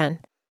lifespan,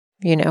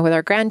 with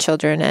our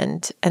grandchildren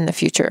and the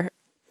future.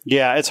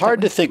 Yeah, it's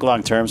hard to think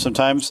long term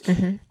sometimes.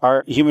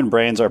 Our human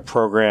brains are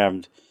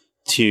programmed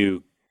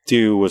to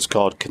do what's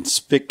called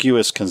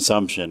conspicuous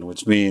consumption,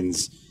 which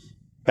means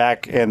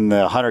back in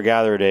the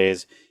hunter-gatherer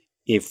days,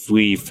 if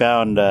we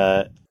found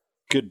a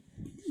good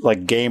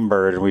game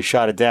bird and we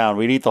shot it down,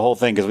 we'd eat the whole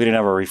thing because we didn't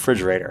have a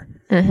refrigerator.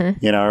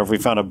 If we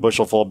found a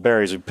bushel full of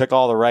berries, we'd pick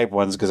all the ripe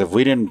ones, because if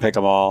we didn't pick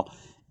them all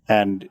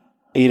and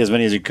eat as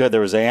many as we could, there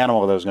was an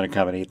animal that was going to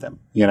come and eat them,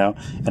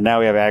 And now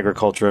we have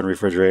agriculture and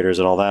refrigerators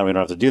and all that. We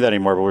don't have to do that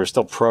anymore, but we're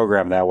still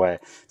programmed that way.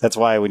 That's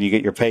why when you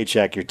get your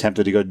paycheck, you're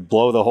tempted to go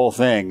blow the whole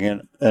thing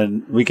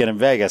and weekend in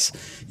Vegas.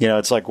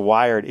 It's like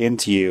wired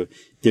into you,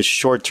 this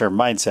short-term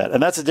mindset.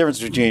 And that's the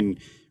difference between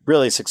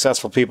really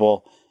successful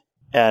people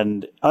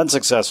and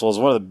unsuccessful. Is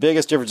one of the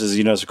biggest differences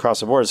you notice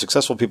across the board.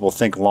 Successful people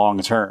think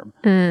long-term.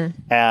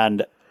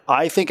 And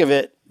I think of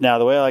it now,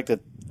 the way I like to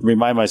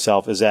remind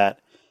myself is that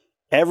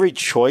every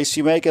choice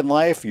you make in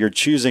life, you're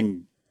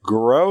choosing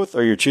growth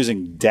or you're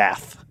choosing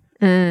death.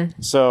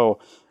 So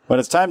when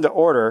it's time to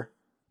order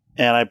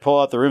and I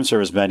pull out the room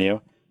service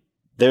menu,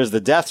 there's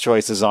the death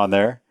choices on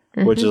there,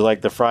 which is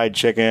like the fried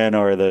chicken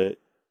or the,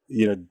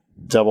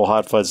 double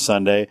hot fudge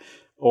sundae.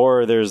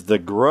 Or there's the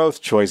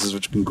growth choices,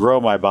 which can grow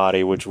my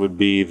body, which would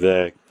be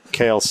the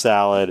kale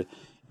salad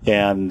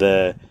and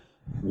the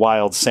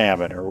wild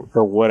salmon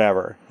or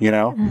whatever,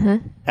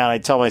 And I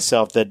tell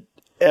myself that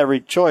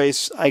every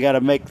choice I got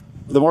to make,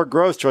 the more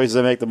growth choices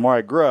I make, the more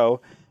I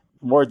grow.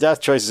 The more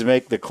death choices I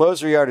make, the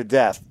closer you are to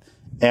death.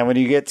 And when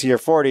you get to your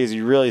 40s,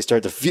 you really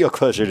start to feel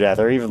closer to death,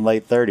 or even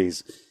late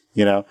 30s,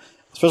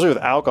 especially with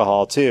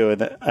alcohol too.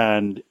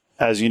 And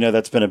as you know,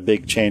 that's been a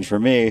big change for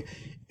me,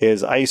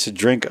 is I used to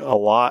drink a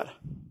lot.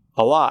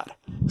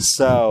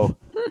 So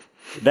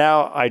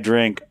now I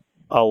drink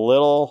a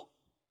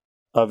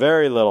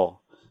very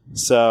little.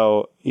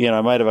 So,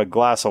 I might have a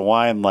glass of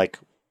wine,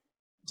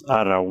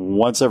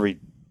 once every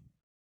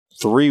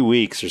 3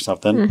 weeks or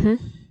something.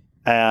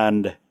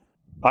 And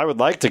I would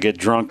like to get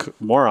drunk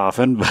more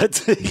often,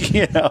 but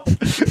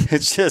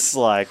it's just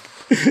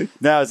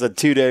now it's a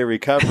 2-day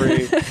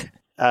recovery.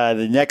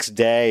 The next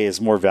day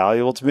is more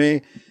valuable to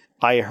me.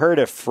 I heard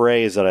a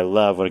phrase that I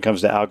love when it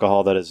comes to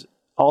alcohol that has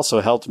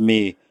also helped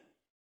me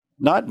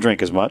not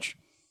drink as much.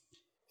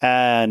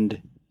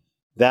 And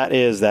that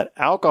is that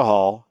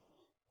alcohol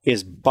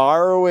is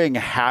borrowing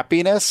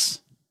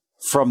happiness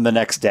from the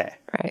next day.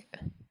 Right.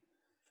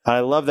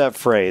 I love that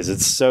phrase.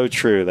 It's so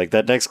true. Like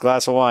that next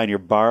glass of wine, you're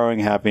borrowing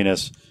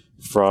happiness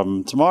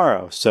from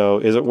tomorrow. So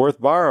is it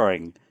worth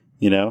borrowing?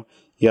 You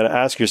got to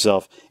ask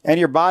yourself. And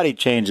your body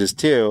changes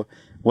too.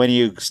 When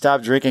you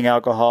stop drinking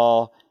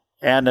alcohol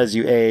and as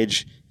you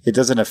age, it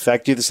doesn't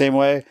affect you the same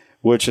way,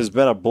 which has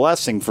been a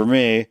blessing for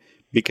me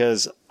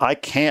because I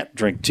can't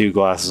drink 2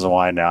 glasses of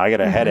wine now. I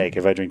get a headache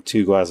if I drink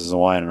 2 glasses of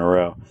wine in a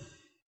row.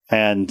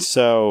 And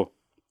so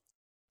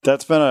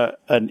that's been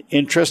an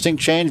interesting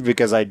change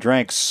because I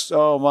drank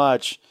so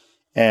much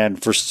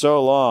and for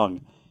so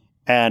long.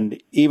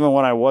 And even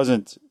when I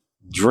wasn't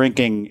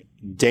drinking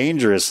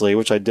dangerously,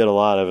 which I did a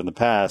lot of in the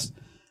past,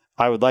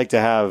 I would like to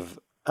have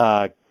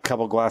a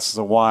couple glasses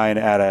of wine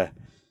at a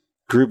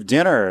group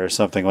dinner or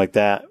something like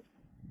that.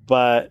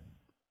 But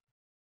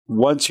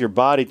once your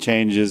body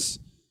changes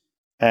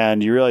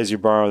and you realize you're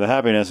borrowing the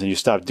happiness and you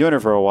stop doing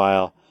it for a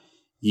while,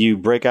 you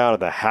break out of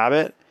the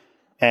habit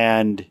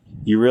and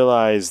you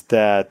realize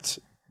that,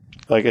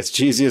 as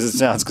cheesy as it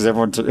sounds, because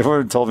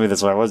everyone told me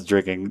this when I was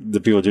drinking,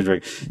 the people who do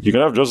drink, you can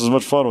have just as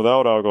much fun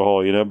without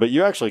alcohol, but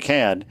you actually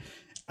can.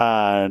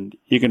 And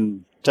you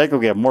can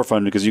technically have more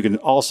fun because you can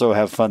also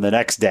have fun the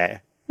next day.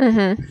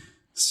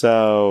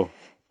 So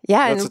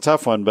that's a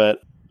tough one,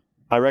 but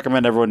I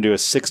recommend everyone do a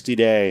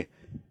 60-day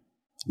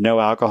no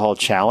alcohol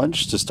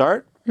challenge to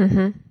start.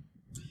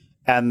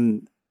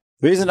 And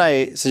the reason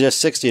I suggest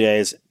 60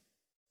 days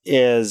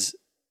is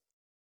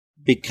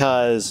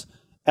because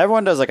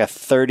everyone does a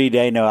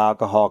 30-day no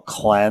alcohol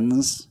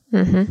cleanse.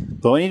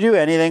 But when you do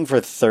anything for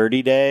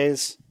 30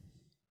 days,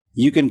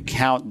 you can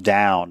count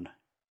down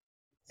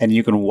and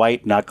you can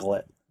white knuckle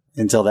it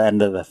until the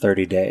end of the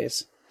 30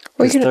 days.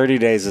 Because 30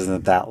 days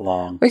isn't that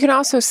long. We can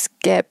also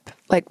skip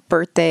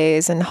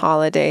birthdays and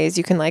holidays.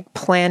 You can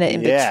plan it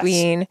in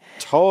between.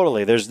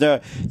 Totally. There's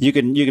you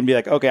can be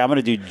okay, I'm going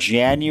to do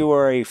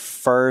January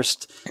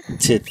 1st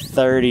to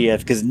 30th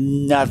because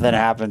nothing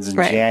happens in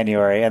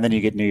January, and then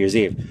you get New Year's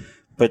Eve.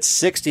 But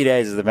 60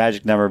 days is the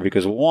magic number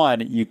because,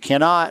 one, you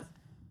cannot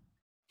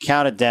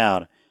count it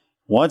down.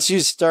 Once you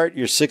start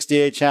your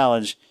 60-day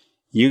challenge,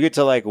 you get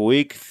to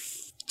week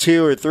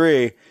 2 or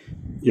 3,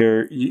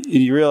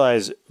 you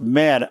realize,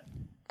 man,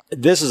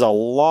 this is a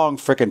long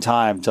freaking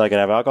time till I can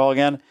have alcohol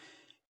again.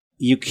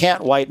 You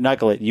can't white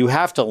knuckle it. You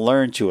have to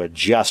learn to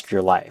adjust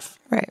your life.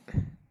 Right.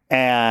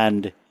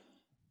 And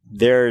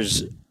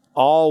there's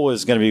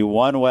always going to be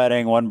one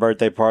wedding, one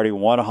birthday party,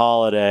 one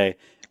holiday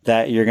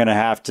that you're going to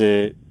have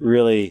to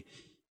really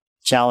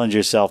challenge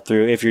yourself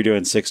through if you're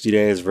doing 60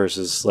 days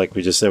versus, like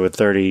we just said, with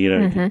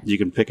 30, you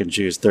can pick and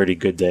choose 30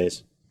 good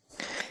days.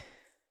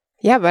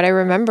 Yeah, but I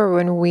remember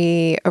when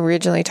we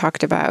originally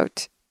talked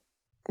about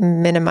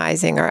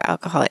minimizing our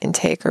alcohol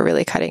intake or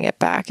really cutting it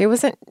back, it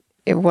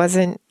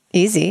wasn't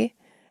easy.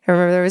 I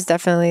remember there was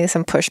definitely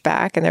some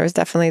pushback, and there was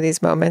definitely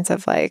these moments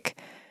of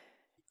like,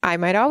 I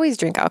might always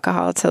drink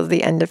alcohol till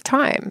the end of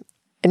time.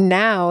 And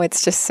now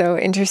it's just so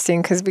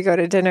interesting because we go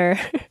to dinner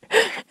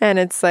and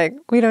it's like,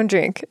 we don't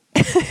drink.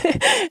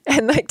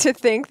 And like to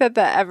think that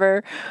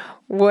ever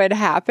would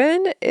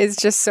happen is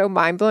just so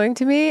mind blowing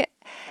to me.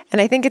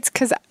 And I think it's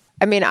because,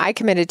 I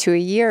committed to a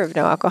year of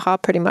no alcohol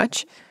pretty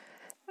much,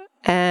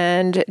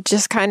 and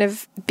just kind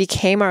of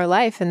became our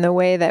life in the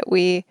way that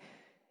we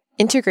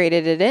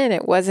integrated it in.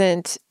 It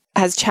wasn't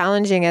as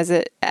challenging as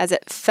it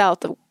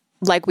felt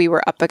like we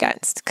were up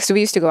against, because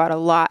we used to go out a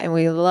lot and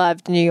we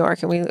loved New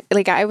York,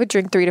 and I would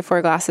drink 3 to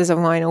 4 glasses of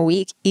wine a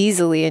week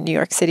easily in New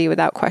York City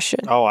without question.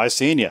 Oh, I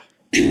seen you.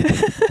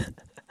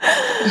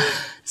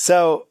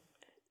 So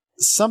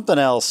something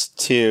else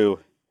too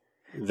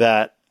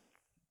that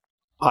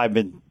I've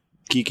been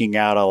geeking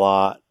out a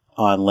lot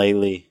on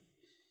lately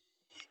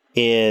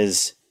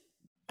is,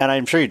 and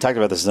I'm sure you talked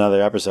about this in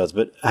other episodes,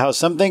 but how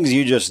some things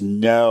you just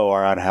know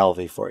are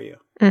unhealthy for you,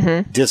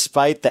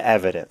 despite the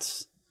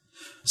evidence.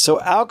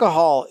 So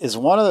alcohol is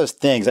one of those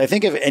things. I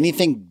think if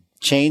anything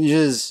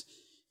changes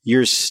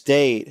your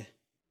state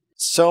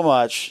so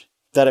much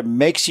that it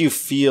makes you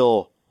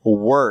feel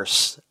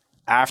worse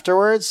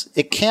afterwards,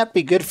 it can't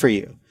be good for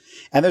you.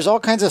 And there's all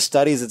kinds of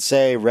studies that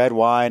say red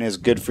wine is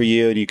good for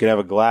you and you can have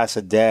a glass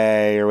a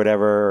day or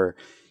whatever. Or,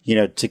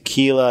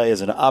 tequila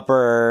is an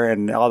upper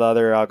and all the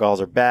other alcohols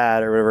are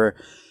bad or whatever.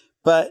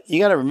 But you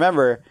got to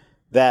remember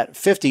that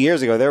 50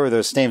 years ago, there were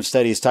those same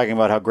studies talking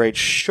about how great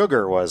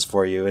sugar was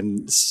for you.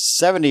 And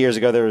 70 years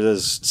ago, there were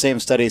those same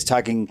studies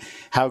talking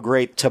how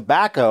great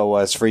tobacco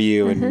was for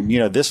you. And,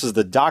 this was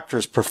the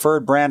doctor's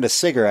preferred brand of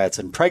cigarettes,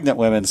 and pregnant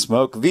women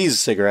smoke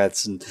these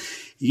cigarettes. And,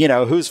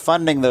 who's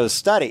funding those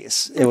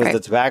studies? It was the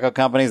tobacco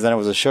companies, then it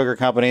was the sugar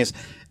companies.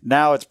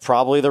 Now it's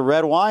probably the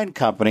red wine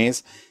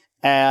companies.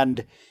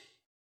 And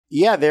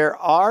yeah, there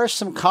are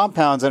some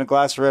compounds in a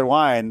glass of red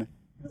wine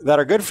that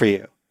are good for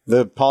you.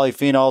 The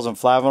polyphenols and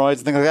flavonoids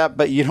and things like that,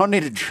 but you don't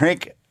need to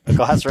drink a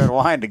glass of red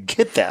wine to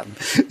get them,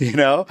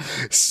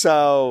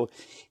 So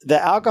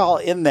the alcohol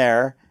in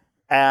there,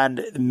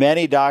 and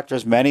many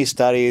doctors, many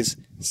studies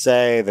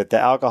say that the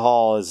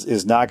alcohol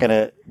is not going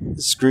to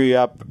screw you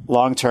up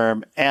long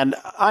term. And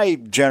I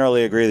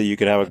generally agree that you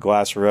can have a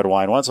glass of red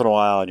wine once in a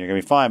while and you're going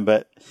to be fine.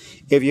 But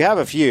if you have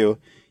a few,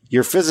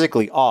 you're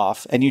physically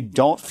off and you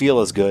don't feel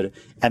as good.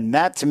 And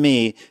that, to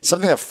me,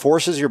 something that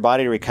forces your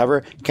body to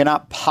recover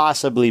cannot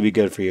possibly be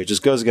good for you. It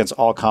just goes against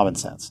all common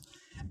sense.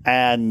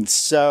 And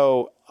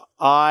so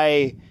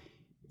I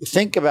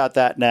think about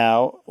that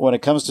now when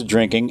it comes to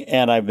drinking,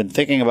 and I've been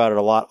thinking about it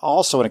a lot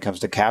also when it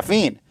comes to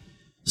caffeine.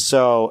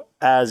 So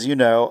as you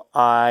know,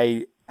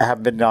 I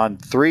have been on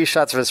 3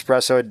 shots of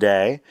espresso a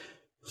day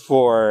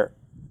for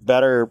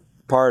better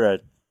part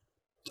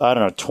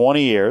of,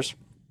 20 years.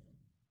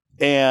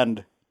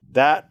 And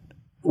that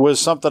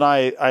was something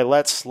I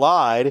let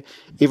slide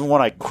even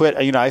when I quit.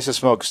 I used to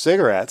smoke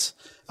cigarettes.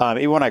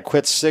 Even when I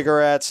quit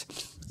cigarettes,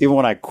 even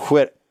when I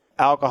quit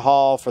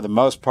alcohol for the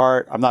most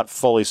part, I'm not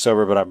fully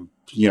sober, but I'm,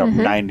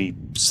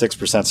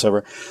 96%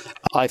 sober.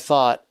 I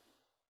thought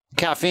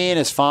caffeine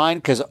is fine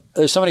because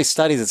there's so many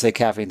studies that say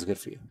caffeine is good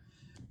for you.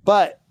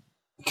 But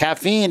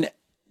caffeine,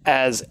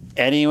 as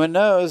anyone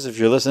knows, if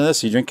you're listening to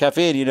this, you drink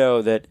caffeine, you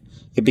know that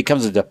it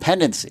becomes a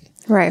dependency.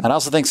 Right. And I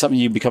also think something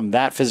you become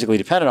that physically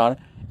dependent on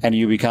and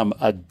you become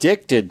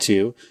addicted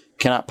to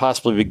cannot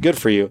possibly be good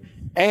for you.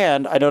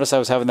 And I noticed I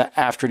was having the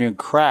afternoon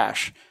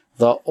crash.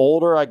 The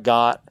older I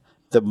got,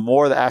 the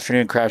more the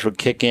afternoon crash would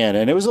kick in.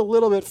 And it was a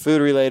little bit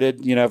food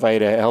related. If I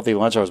ate a healthy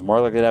lunch, I was more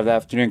likely to have the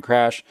afternoon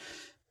crash.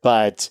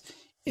 But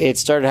it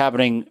started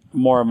happening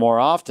more and more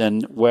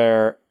often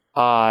where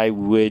I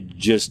would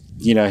just,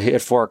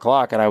 hit 4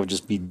 o'clock and I would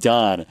just be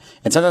done.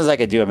 And sometimes I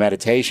could do a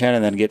meditation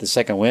and then get the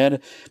second wind.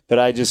 But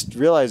I just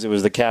realized it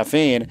was the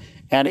caffeine.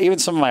 And even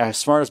some of my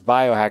smartest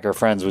biohacker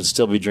friends would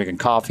still be drinking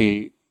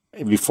coffee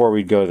before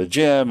we'd go to the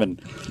gym and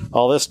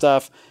all this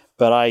stuff.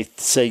 But I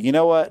say, you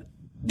know what?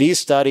 These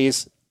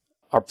studies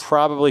are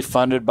probably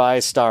funded by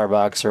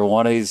Starbucks or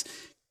one of these,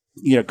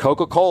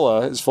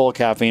 Coca-Cola is full of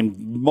caffeine,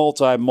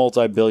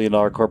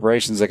 multi-billion-dollar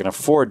corporations that can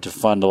afford to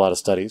fund a lot of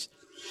studies.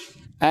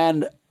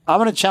 And I'm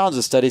going to challenge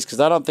the studies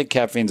because I don't think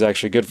caffeine is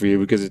actually good for you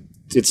because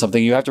it's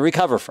something you have to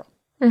recover from.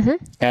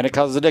 And it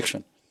causes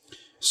addiction.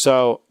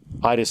 So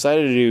I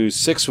decided to do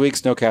 6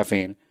 weeks no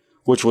caffeine,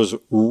 which was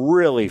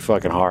really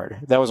fucking hard.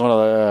 That was one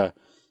of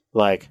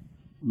the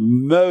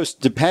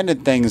most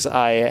dependent things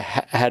I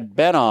had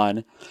been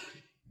on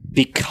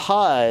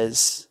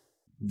because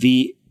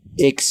the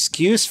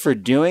excuse for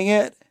doing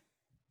it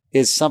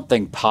is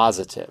something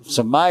positive.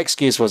 So my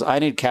excuse was I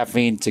need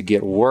caffeine to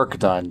get work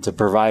done to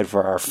provide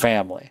for our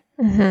family.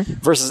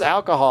 Versus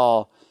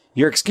alcohol,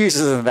 your excuse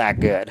isn't that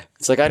good.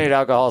 It's like I need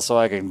alcohol so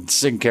I can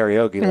sing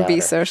karaoke And louder. be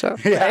social.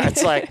 Yeah,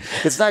 it's like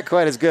it's not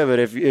quite as good, but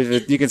if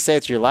you can say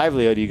it's your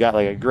livelihood, you got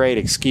like a great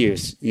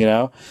excuse, you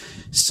know?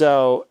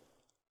 So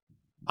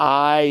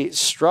I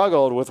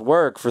struggled with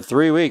work for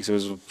 3 weeks. It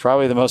was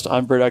probably the most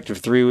unproductive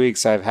 3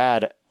 weeks I've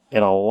had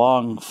in a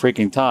long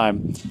freaking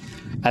time.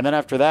 And then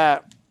after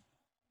that,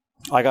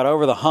 I got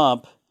over the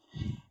hump,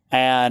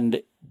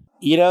 and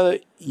you know,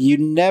 you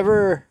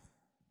never,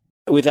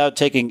 without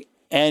taking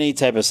any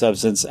type of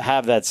substance,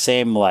 have that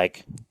same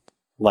like,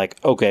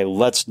 okay,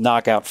 let's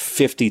knock out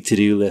 50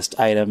 to-do list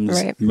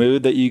items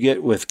mood that you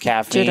get with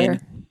caffeine.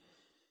 Jitter.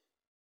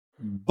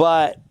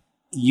 But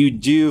you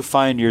do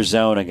find your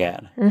zone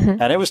again.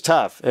 And it was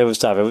tough. It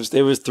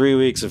was 3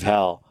 weeks of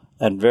hell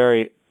and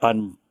very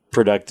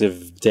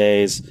unproductive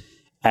days,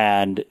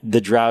 and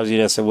the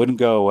drowsiness, it wouldn't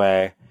go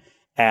away.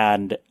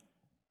 And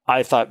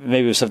I thought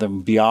maybe it was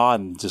something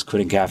beyond just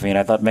quitting caffeine.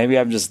 I thought maybe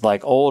I'm just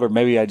like old, or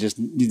maybe I just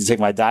need to take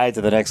my diet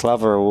to the next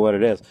level, or what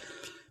it is.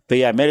 But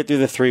yeah, I made it through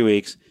the 3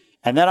 weeks.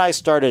 And then I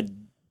started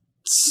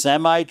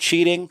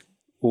semi-cheating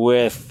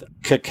with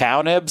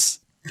cacao nibs.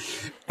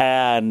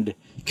 And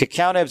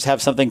cacao nibs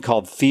have something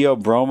called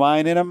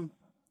theobromine in them.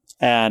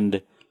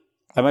 And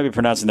I might be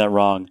pronouncing that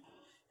wrong.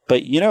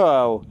 But you know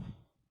how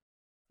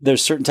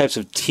there's certain types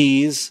of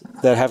teas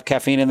that have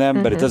caffeine in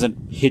them, but it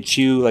doesn't hit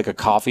you like a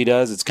coffee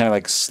does. It's kind of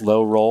like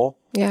slow roll.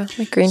 Yeah,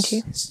 like green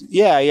tea.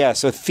 Yeah.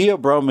 So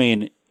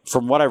theobromine,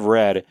 from what I've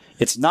read,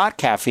 it's not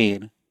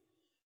caffeine,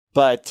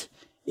 but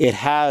it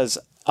has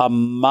a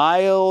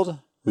mild,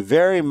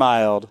 very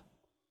mild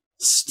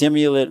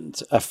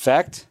stimulant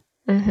effect.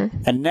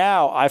 And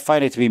now I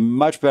find it to be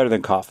much better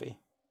than coffee.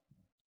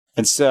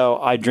 And so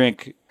I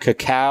drink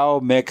cacao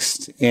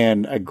mixed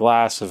in a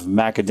glass of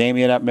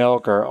macadamia nut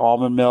milk or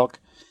almond milk.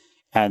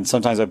 And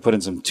sometimes I put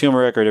in some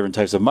turmeric or different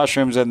types of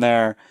mushrooms in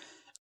there.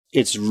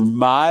 It's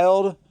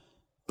mild,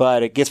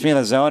 but it gets me in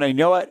the zone. And you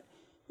know what?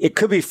 It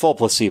could be full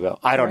placebo.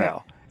 I don't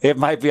know. It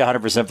might be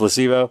 100%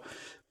 placebo,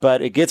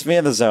 but it gets me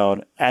in the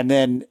zone. And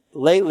then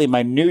lately,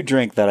 my new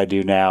drink that I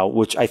do now,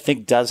 which I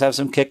think does have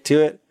some kick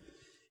to it,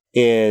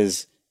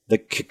 is the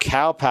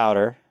cacao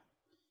powder,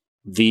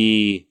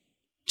 the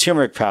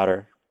turmeric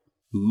powder,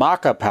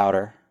 maca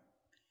powder,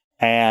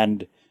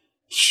 and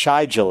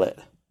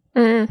Shilajit. I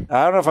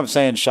don't know if I'm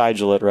saying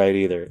Shilajit right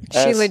either.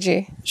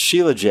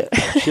 Shilajit.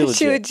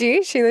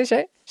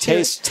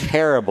 Tastes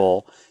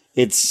terrible.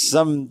 It's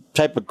some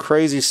type of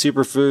crazy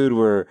superfood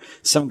where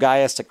some guy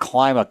has to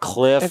climb a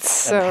cliff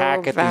and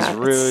hack at these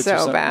roots.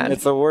 It's so bad.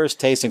 It's the worst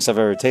tasting stuff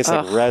ever. It tastes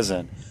like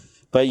resin.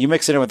 But you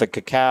mix it in with the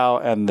cacao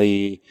and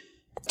the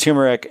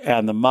turmeric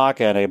and the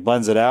maca, and it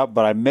blends it out.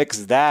 But I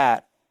mix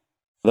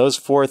those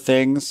four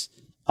things,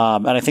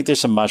 and I think there's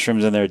some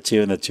mushrooms in there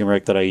too in the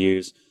turmeric that I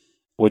use,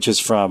 which is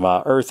from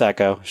Earth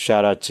Echo.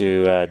 Shout out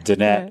to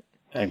Danette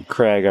and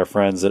Craig, our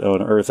friends that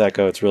own Earth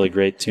Echo. It's really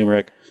great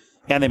turmeric,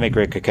 and they make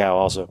great cacao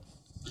also.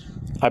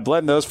 I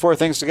blend those four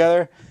things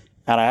together,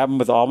 and I have them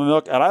with almond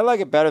milk, and I like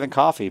it better than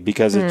coffee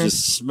because it's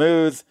just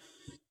smooth,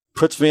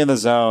 puts me in the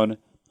zone.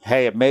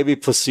 Hey, it may be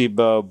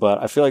placebo,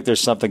 but I feel like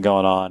there's something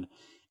going on.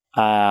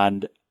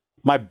 And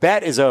my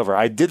bet is over.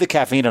 I did the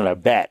caffeine on a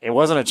bet. It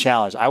wasn't a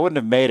challenge. I wouldn't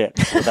have made it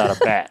without a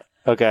bet.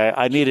 Okay.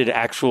 I needed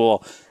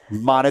actual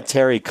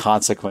monetary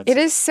consequences. It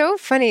is so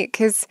funny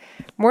because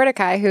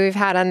Mordecai, who we've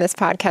had on this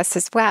podcast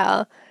as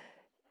well,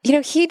 you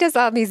know, he does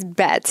all these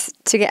bets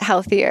to get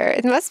healthier.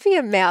 It must be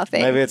a male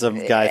thing. Maybe it's a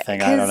guy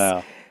thing. I don't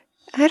know.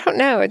 I don't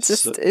know. It's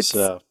just,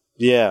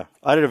 yeah.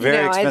 I did a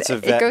very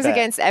expensive bet. It goes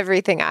against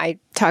everything I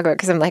talk about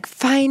because I'm like,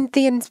 find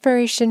the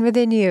inspiration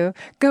within you.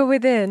 Go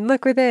within.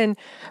 Look within.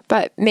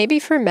 But maybe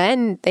for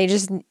men, they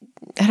just,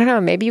 I don't know,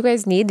 maybe you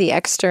guys need the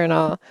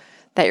external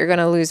that you're going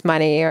to lose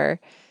money or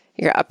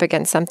you're up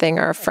against something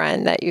or a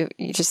friend that you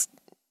just,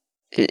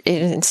 it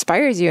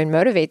inspires you and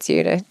motivates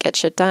you to get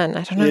shit done.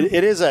 I don't know.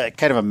 It is a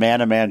kind of a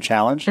man-to-man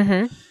challenge.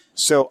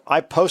 So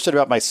I posted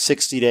about my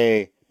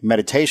 60-day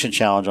meditation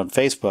challenge on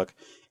Facebook,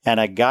 and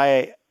a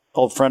guy,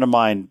 old friend of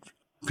mine,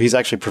 he's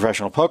actually a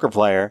professional poker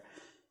player,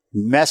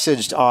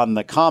 messaged on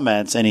the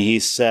comments, and he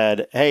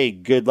said, hey,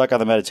 good luck on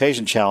the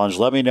meditation challenge.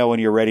 Let me know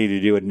when you're ready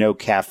to do a no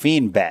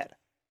caffeine bet.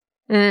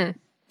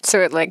 So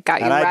it like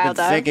got you riled up. And I've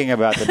been thinking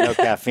about the no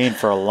caffeine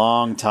for a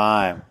long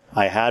time.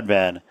 I had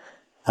been.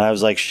 And I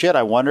was like, shit,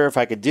 I wonder if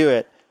I could do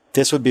it.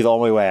 This would be the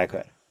only way I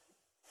could.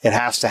 It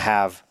has to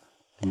have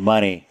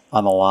money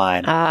on the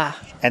line.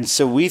 And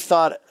so we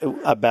thought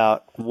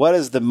about what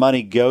does the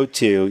money go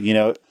to? You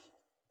know,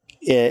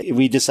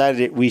 we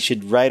decided we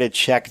should write a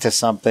check to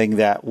something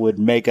that would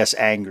make us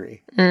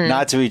angry,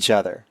 not to each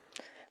other.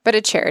 But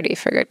a charity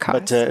for good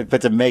cause.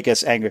 But to make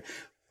us angry.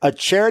 A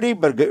charity,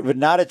 but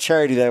not a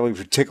charity that we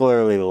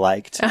particularly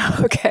liked.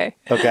 Okay.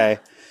 Okay.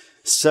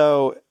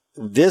 So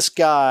this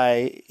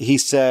guy,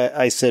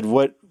 I said,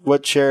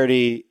 what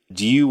charity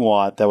do you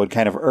want that would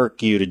kind of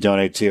irk you to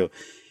donate to?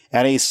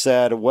 And he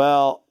said,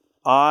 well,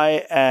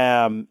 I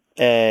am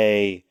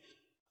a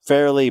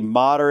fairly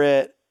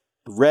moderate,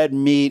 red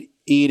meat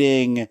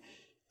eating,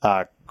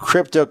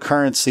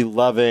 cryptocurrency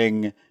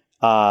loving,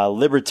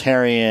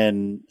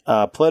 libertarian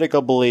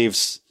political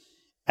beliefs.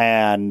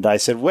 And I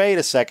said, wait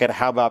a second,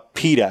 how about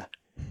PETA?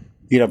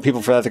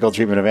 People for Ethical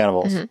Treatment of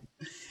Animals.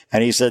 Mm-hmm.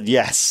 And he said,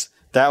 yes,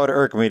 that would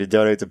irk me to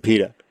donate to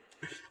PETA.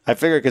 I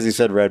figured because he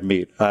said red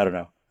meat. I don't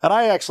know. And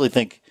I actually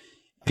think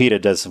PETA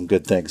does some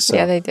good things. So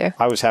yeah, they do.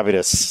 I was happy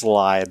to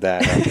slide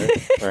that under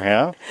for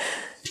him.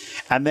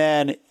 And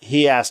then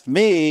he asked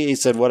me, he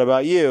said, what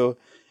about you?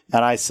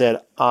 And I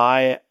said,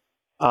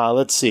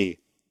 let's see.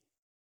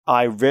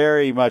 I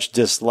very much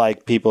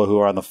dislike people who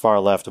are on the far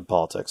left of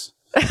politics.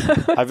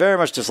 I very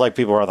much dislike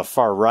people who are on the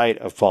far right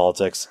of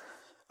politics.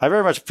 I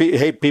very much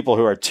hate people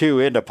who are too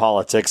into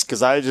politics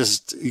because I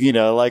just,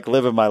 like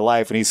living my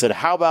life. And he said,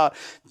 how about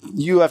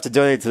you have to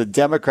donate to the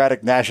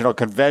Democratic National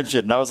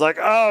Convention? And I was like,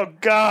 oh,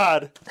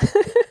 God.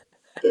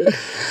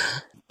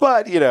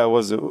 But, it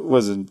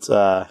wasn't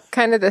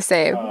kind of the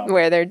same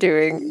where they're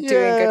doing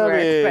good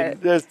work.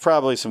 But there's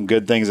probably some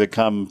good things that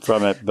come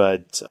from it.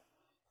 But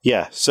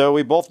yeah, so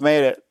we both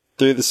made it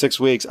through the 6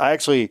 weeks. I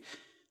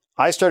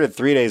started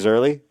 3 days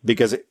early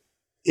because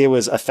it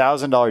was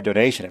 $1,000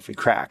 donation if we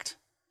cracked.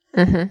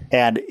 Mm-hmm.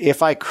 And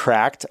if I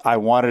cracked, I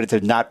wanted it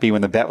to not be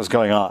when the bet was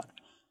going on.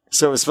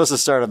 So it was supposed to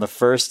start on the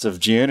 1st of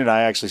June, and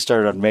I actually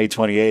started on May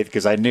 28th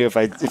because I knew if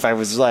I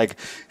was like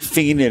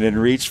fiending and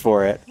reached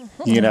for it,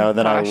 then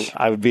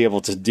I would be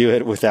able to do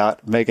it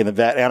without making the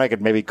bet, and I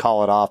could maybe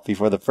call it off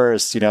before the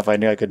 1st, if I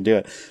knew I couldn't do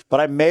it. But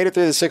I made it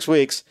through the 6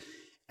 weeks,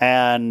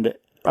 and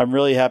I'm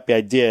really happy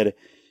I did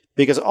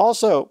because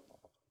also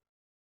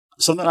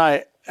something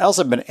I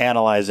also have been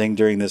analyzing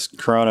during this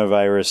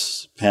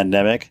coronavirus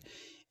pandemic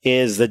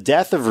is the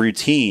death of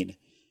routine.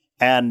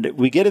 And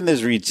we get in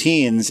these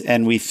routines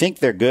and we think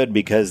they're good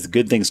because the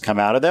good things come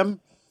out of them,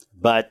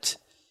 but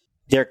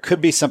there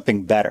could be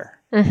something better.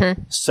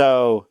 Mm-hmm.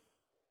 So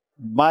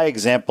my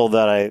example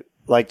that I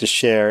like to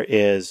share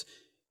is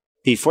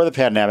before the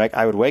pandemic,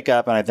 I would wake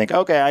up and I think,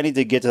 okay, I need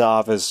to get to the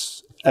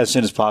office as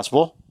soon as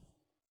possible,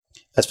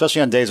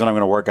 especially on days when I'm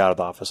going to work out at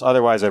the office.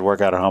 Otherwise, I'd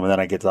work out at home and then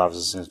I get to the office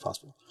as soon as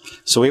possible.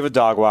 So we have a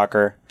dog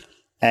walker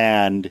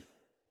and,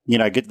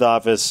 I get to the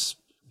office,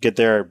 get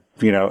there,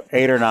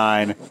 8 or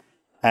 9.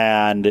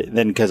 And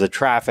then because of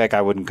traffic,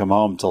 I wouldn't come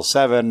home till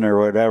 7 or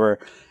whatever.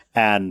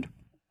 And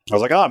I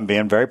was like, oh, I'm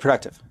being very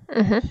productive.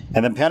 Mm-hmm.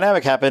 And then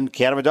pandemic happened.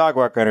 Can't have a dog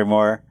walker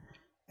anymore.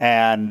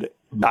 And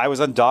I was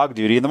on dog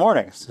duty in the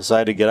mornings. So I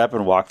had to get up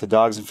and walk the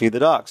dogs and feed the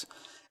dogs.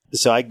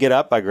 So I get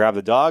up, I grab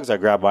the dogs, I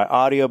grab my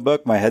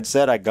audiobook, my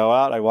headset, I go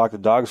out, I walk the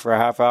dogs for a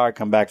half hour, I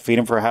come back, feed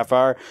them for a half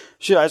hour.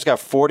 Shit, I just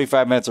got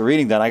 45 minutes of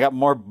reading done. I got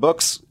more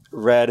books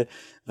read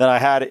than I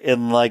had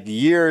in like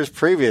years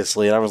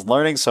previously. And I was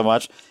learning so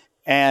much.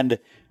 And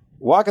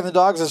walking the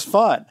dogs is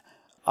fun.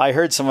 I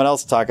heard someone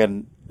else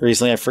talking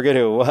recently, I forget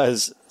who it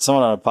was,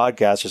 someone on a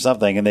podcast or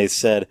something, and they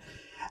said,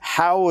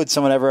 how would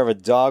someone ever have a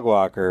dog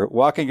walker?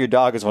 Walking your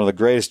dog is one of the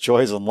greatest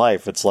joys in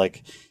life. It's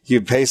like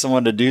you pay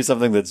someone to do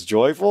something that's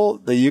joyful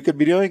that you could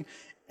be doing.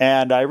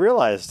 And I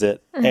realized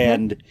it. Mm-hmm.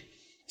 And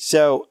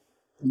so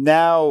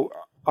now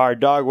our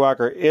dog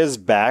walker is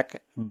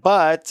back,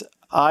 but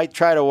I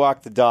try to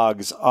walk the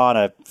dogs on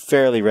a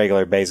fairly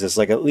regular basis,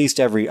 like at least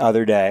every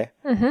other day.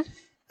 Mm-hmm.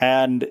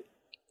 And,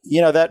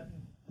 that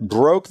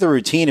broke the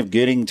routine of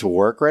getting to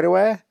work right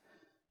away.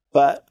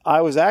 But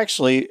I was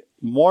actually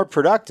more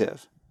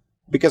productive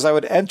because I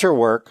would enter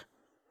work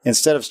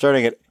instead of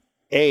starting at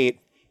 8,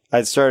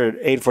 I'd start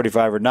at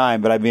 8:45 or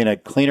 9, but I'd be in a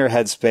cleaner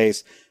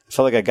headspace. I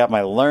felt like I got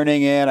my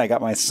learning in, I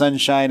got my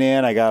sunshine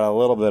in, I got a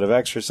little bit of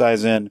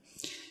exercise in.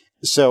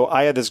 So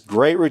I had this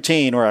great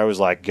routine where I was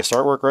like,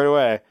 start work right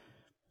away.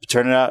 It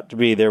turned out to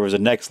be there was a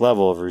next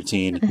level of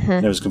routine,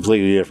 and it was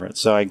completely different.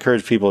 So I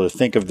encourage people to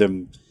think of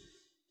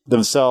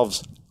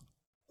themselves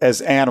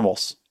as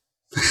animals.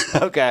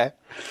 Okay.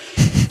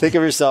 Think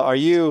of yourself. Are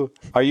you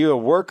a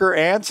worker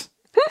ant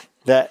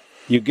that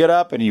you get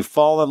up and you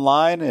fall in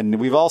line? And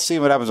we've all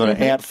seen what happens when an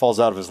ant falls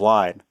out of his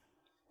line.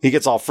 He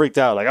gets all freaked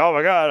out, like, oh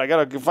my God, I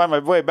got to find my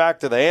way back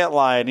to the ant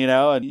line,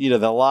 and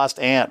the lost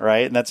ant,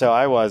 right? And that's how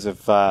I was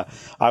if I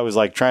was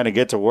like trying to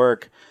get to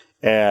work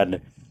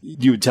and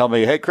you would tell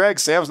me, hey, Craig,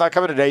 Sam's not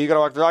coming today. You got to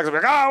walk the dogs. I'm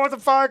like, oh, what the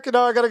fuck?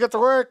 I got to get to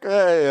work.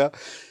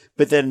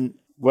 But then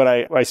when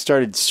I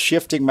started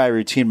shifting my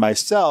routine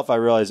myself, I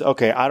realized,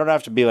 okay, I don't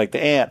have to be like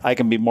the ant. I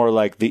can be more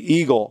like the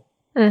eagle.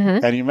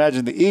 Mm-hmm. And you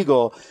imagine the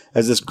eagle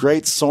as this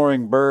great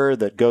soaring bird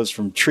that goes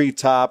from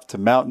treetop to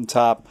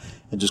mountaintop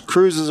and just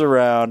cruises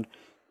around,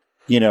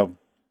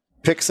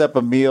 picks up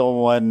a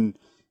meal when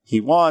he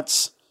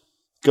wants,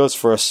 goes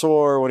for a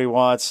soar when he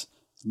wants,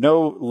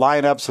 no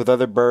lineups with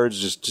other birds,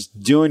 just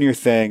doing your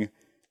thing.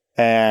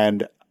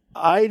 And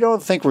I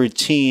don't think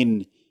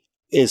routine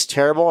is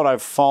terrible, and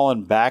I've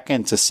fallen back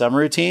into some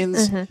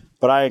routines,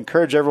 but I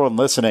encourage everyone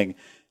listening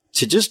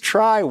to just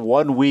try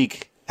 1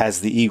 week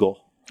as the eagle.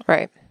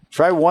 Right.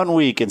 Try 1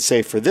 week and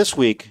say, for this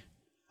week,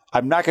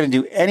 I'm not going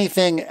to do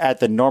anything at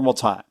the normal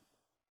time.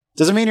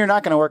 Doesn't mean you're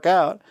not going to work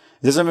out.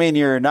 Doesn't mean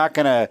you're not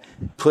going to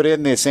put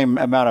in the same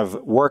amount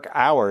of work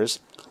hours,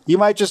 you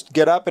might just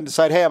get up and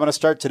decide, hey, I'm going to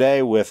start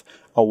today with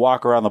a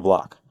walk around the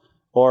block.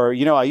 Or,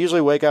 I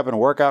usually wake up and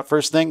work out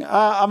first thing.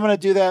 I'm going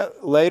to do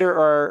that later.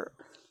 Or,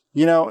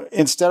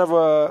 instead of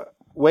a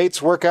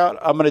weights workout,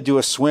 I'm going to do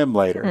a swim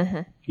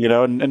later.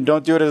 And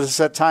don't do it at a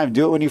set time.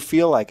 Do it when you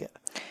feel like it.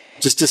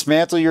 Just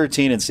dismantle your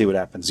routine and see what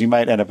happens. You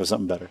might end up with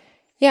something better.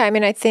 Yeah,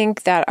 I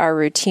think that our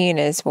routine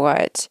is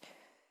what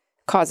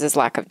causes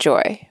lack of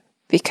joy.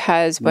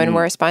 Because when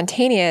we're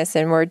spontaneous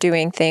and we're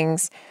doing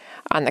things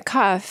on the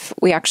cuff,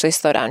 we actually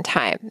slow down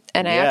time.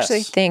 And I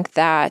actually think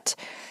that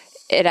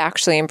it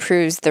actually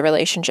improves the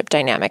relationship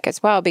dynamic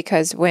as well,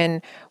 because when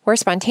we're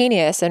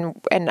spontaneous and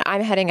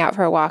I'm heading out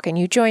for a walk and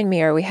you join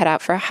me, or we head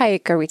out for a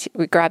hike, or we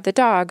grab the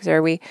dogs,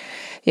 or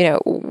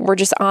we're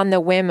just on the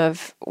whim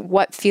of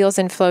what feels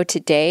in flow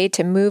today,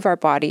 to move our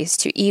bodies,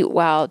 to eat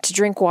well, to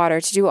drink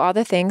water, to do all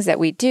the things that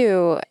we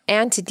do,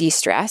 and to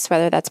de-stress,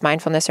 whether that's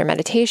mindfulness or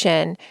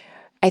meditation.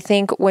 I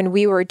think when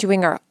we were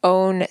doing our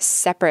own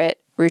separate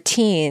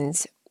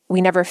routines,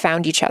 we never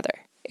found each other.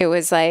 It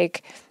was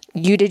like,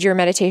 you did your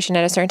meditation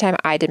at a certain time.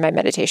 I did my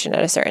meditation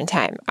at a certain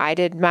time. I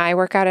did my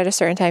workout at a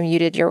certain time. You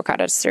did your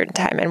workout at a certain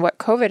time. And what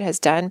COVID has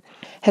done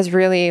has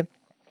really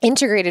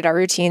integrated our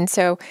routine.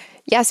 So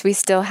yes, we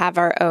still have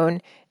our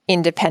own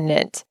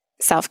independent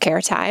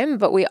self-care time,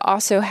 but we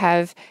also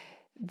have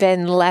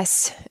been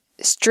less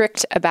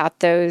strict about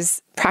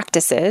those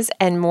practices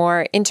and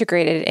more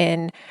integrated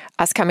in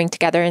us coming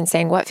together and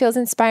saying what feels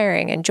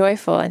inspiring and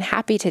joyful and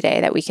happy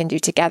today that we can do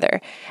together.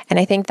 And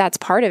I think that's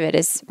part of it,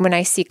 is when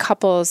I see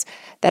couples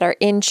that are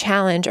in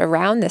challenge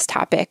around this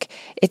topic,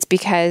 it's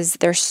because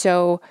they're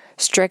so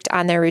strict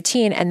on their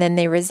routine, and then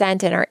they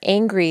resent and are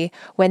angry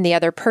when the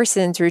other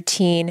person's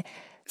routine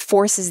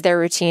forces their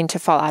routine to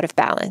fall out of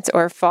balance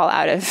or fall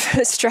out of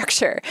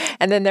structure.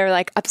 And then they're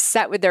like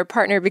upset with their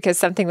partner because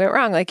something went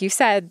wrong. Like you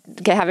said,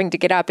 having to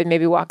get up and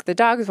maybe walk the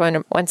dogs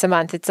once a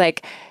month. It's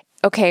like,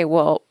 okay,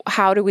 well,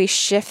 how do we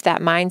shift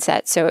that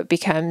mindset so it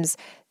becomes,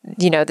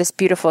 this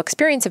beautiful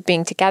experience of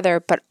being together,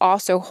 but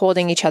also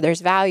holding each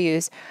other's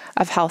values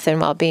of health and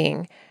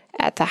well-being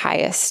at the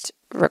highest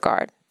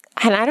regard?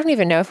 And I don't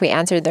even know if we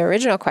answered the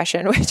original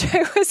question, which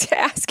I was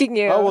asking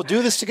you. Oh, well,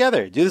 do this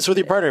together. Do this with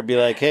your partner. Be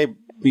like, hey,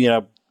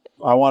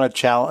 I want to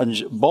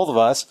challenge both of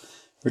us.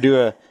 We're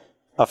doing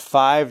a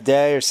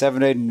 5-day or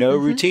 7-day no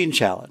routine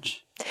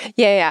challenge.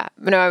 Yeah.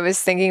 No, I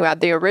was thinking about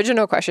the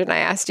original question I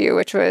asked you,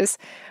 which was,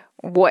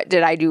 what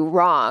did I do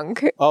wrong?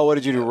 Oh, what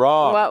did you do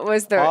wrong? What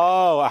was the...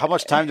 Oh, how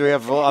much time do we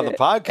have on the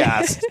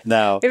podcast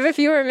now? We have a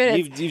few more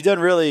minutes. You've done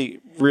really,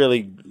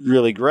 really,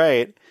 really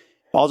great.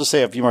 I'll just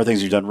say a few more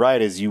things you've done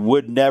right is you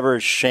would never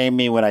shame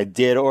me when I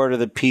did order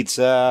the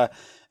pizza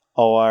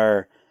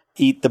or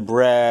eat the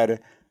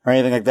bread or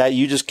anything like that.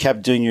 You just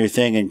kept doing your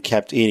thing and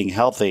kept eating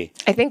healthy.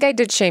 I think I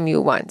did shame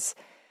you once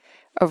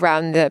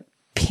around the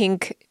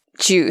pink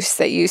juice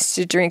that you used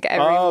to drink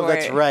every morning. Oh,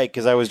 that's right,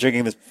 because I was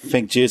drinking this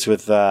pink juice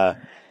with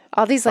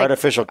all these like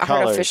artificial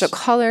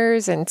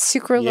colors and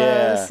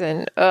sucralose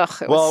and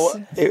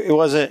it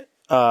wasn't.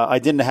 I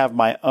didn't have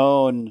my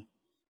own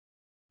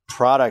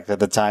product at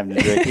the time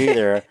to drink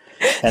either.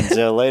 And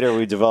so later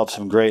we developed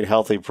some great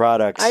healthy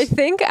products. I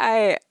think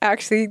I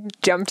actually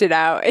jumped it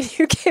out and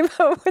you came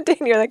home one day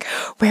and you're like,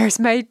 where's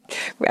my,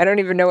 I don't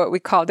even know what we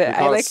called it. We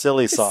called it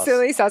silly sauce.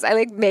 Silly sauce.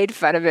 I made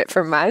fun of it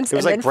for months. It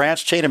was like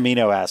branched chain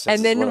amino acids.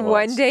 And then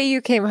one day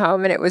you came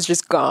home and it was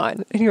just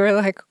gone. And you were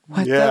like,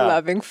 what the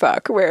loving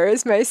fuck? Where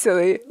is my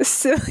silly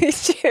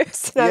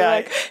juice? And I'm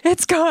like,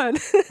 it's gone.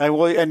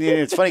 And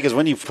it's funny because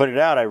when you put it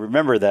out, I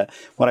remember that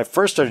when I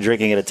first started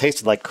drinking it, it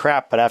tasted like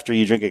crap. But after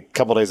you drink it a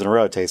couple days in a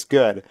row, it tastes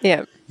good.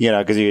 Yeah.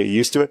 Because you get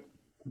used to it.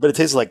 But it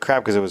tasted like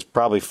crap because it was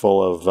probably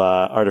full of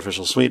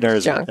artificial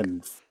sweeteners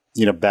and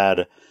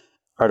bad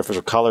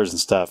artificial colors and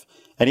stuff.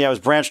 And it was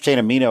branched chain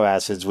amino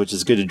acids, which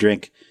is good to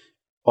drink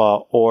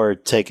or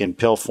take in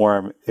pill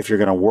form if you're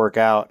going to work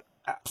out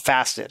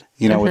fasted,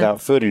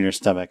 without food in your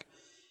stomach.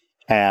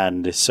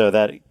 And so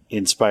that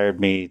inspired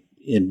me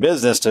in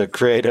business to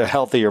create a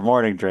healthier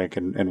morning drink.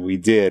 And we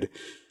did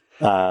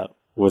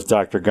with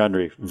Dr.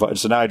 Gundry.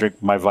 So now I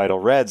drink my Vital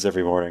Reds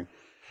every morning,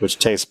 which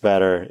tastes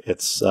better.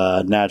 It's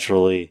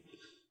naturally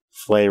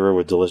flavored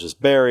with delicious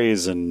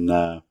berries. And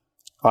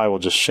I will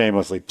just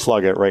shamelessly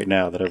plug it right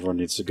now that everyone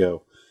needs to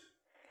go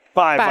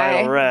buy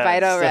Vital Reds.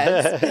 Vital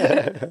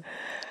Reds.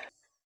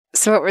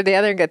 So what were the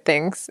other good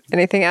things?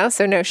 Anything else?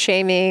 So no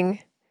shaming.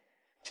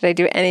 Did I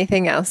do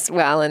anything else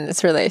well in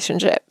this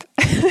relationship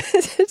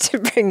to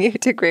bring you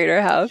to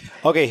greater health?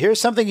 Okay,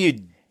 here's something you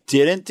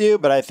didn't do,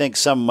 but I think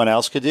someone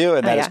else could do,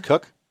 and that is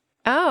cook.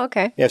 Oh,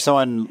 okay. If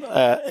someone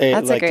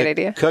that's a great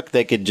idea. Cook,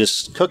 they could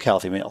just cook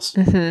healthy meals.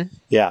 Mm-hmm.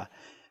 Yeah.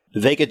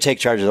 They could take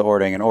charge of the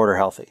ordering and order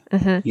healthy.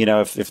 Mm-hmm.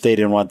 If they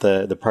didn't want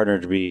the partner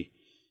to be,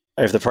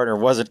 if the partner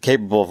wasn't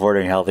capable of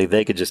ordering healthy,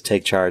 they could just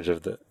take charge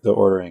of the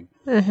ordering.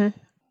 Mm-hmm.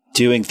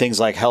 Doing things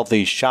like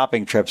healthy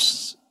shopping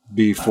trips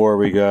before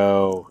we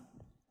go,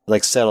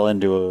 like settle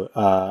into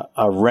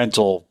a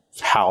rental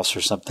house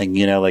or something,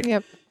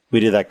 we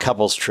did that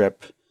couples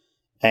trip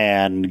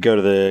and go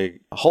to the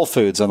Whole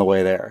Foods on the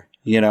way there,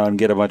 and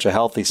get a bunch of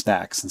healthy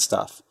snacks and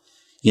stuff.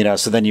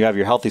 So then you have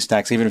your healthy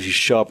snacks, even if you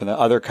show up and the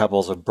other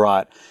couples have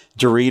brought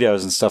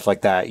Doritos and stuff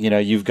like that,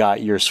 you've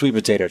got your sweet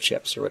potato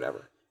chips or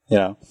whatever,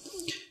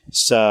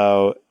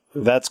 So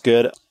that's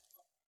good.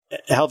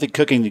 Healthy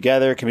cooking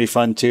together can be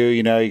fun too.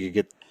 You could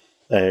get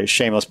a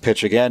shameless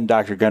pitch again,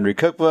 Dr. Gundry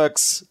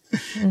cookbooks,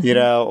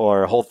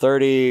 or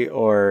Whole30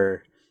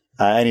 or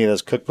any of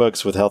those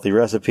cookbooks with healthy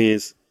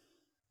recipes.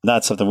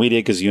 Not something we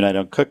did because you and I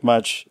don't cook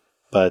much,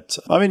 but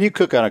you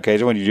cook on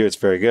occasion. When you do, it's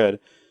very good.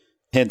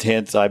 Hint,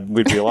 hint,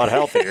 we'd be a lot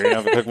healthier,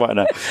 if we cook one.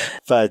 No.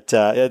 But,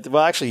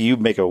 actually, you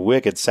make a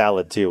wicked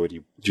salad, too, when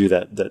you do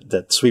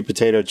that sweet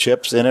potato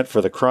chips in it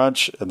for the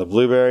crunch and the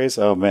blueberries.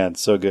 Oh, man,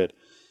 so good.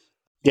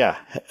 Yeah,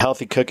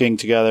 healthy cooking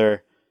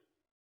together.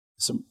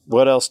 So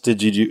what else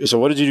did you do? So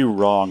what did you do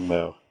wrong,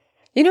 though?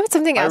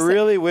 Something else.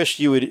 I wish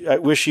you would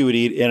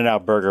eat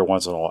In-N-Out Burger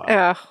once in a while.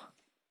 Oh,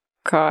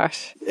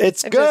 gosh.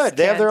 It's good.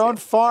 They have their own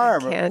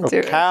farm of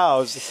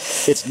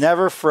cows. It's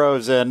never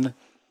frozen.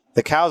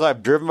 The cows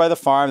I've driven by the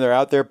farm, they're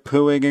out there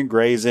pooing and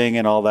grazing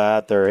and all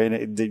that. They're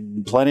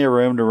in plenty of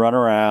room to run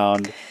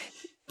around.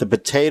 The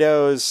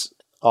potatoes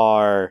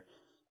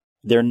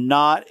they're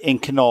not in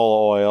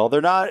canola oil.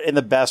 They're not in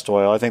the best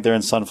oil. I think they're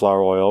in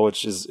sunflower oil,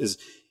 which is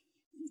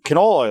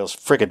canola oil is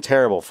freaking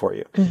terrible for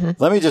you. Mm-hmm.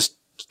 Let me just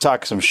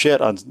talk some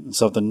shit on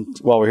something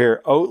while we're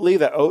here. Oatly,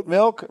 the oat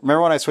milk.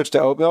 Remember when I switched to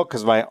oat milk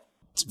because my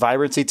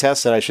vibrancy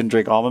test said I shouldn't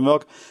drink almond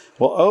milk?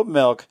 Well, oat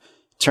milk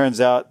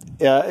turns out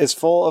is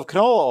full of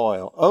canola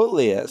oil.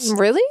 Oatly is.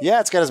 Really?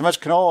 Yeah, it's got as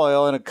much canola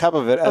oil in a cup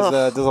of it as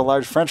does a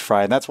large French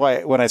fry. And that's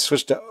why when I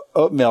switched to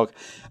oat milk,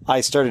 I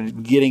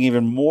started getting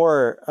even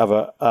more of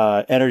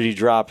a energy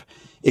drop,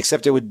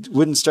 except it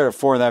wouldn't start at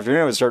 4 p.m.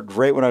 It would start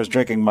right when I was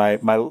drinking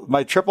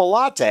my triple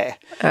latte.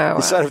 Oh,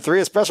 Instead of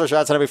 3 espresso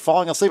shots, and I'd be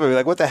falling asleep. I'd be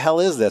like, what the hell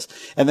is this?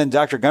 And then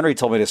Dr. Gundry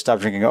told me to stop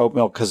drinking oat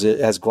milk because it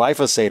has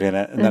glyphosate in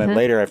it. And then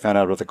later I found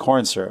out with the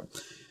corn syrup.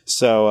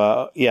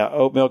 So,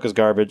 oat milk is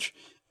garbage.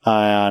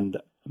 And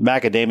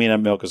macadamia nut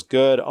milk is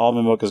good.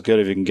 Almond milk is good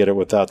if you can get it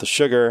without the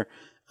sugar.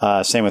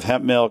 Same with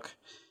hemp milk.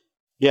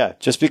 Yeah,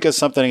 just because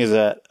something is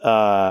at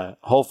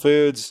Whole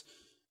Foods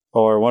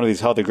or one of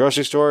these healthy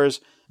grocery stores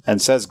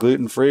and says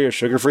gluten-free or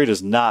sugar-free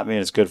does not mean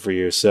it's good for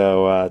you.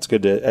 So it's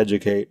good to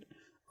educate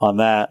on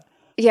that.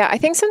 Yeah, I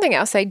think something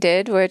else I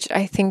did, which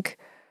I think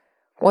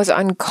was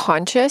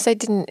unconscious, I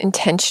didn't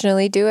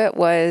intentionally do it,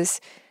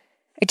 was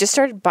I just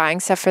started buying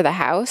stuff for the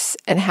house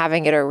and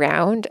having it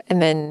around,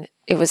 and then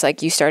it was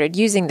like you started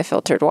using the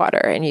filtered water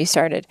and you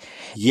started...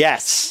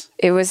 Yes.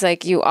 It was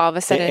like you all of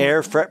a sudden... The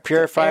air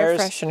purifiers.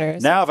 Air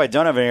fresheners. Now, if I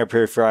don't have an air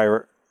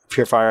purifier,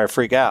 I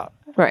freak out.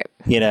 Right.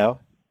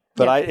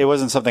 But it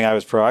wasn't something I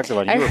was proactive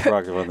on. You were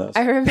proactive on this.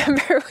 I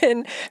remember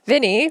when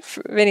Vinny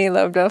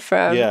Lobdell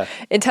from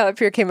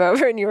IntelliPure came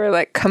over and you were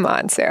like, come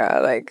on,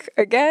 Sarah, like,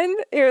 again?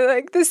 You're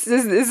like, is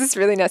this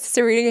really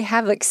necessary? We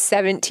have like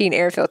 17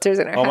 air filters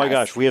in our house. Oh my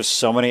gosh, we have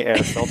so many air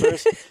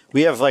filters.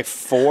 We have like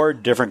 4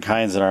 different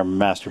kinds in our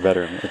master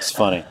bedroom. It's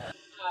funny.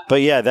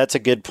 But yeah, that's a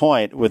good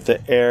point with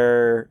the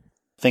air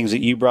things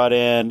that you brought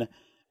in.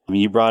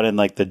 You brought in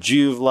like the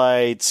Juve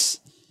lights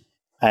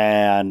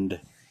and...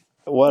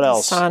 What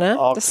else? Sauna.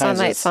 All the kinds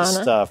sunlight of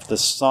sauna. Stuff. The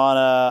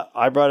sauna.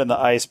 I brought in the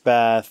ice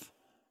bath.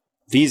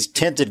 These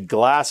tinted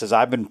glasses.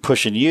 I've been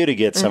pushing you to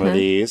get some of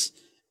these.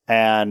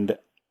 And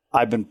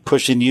I've been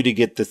pushing you to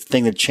get the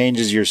thing that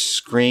changes your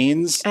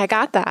screens. I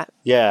got that.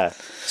 Yeah.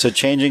 So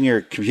changing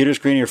your computer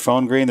screen, your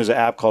phone screen, there's an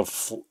app called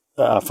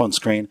phone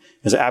screen.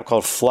 There's an app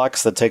called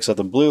Flux that takes out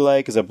the blue light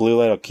because that blue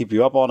light will keep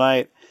you up all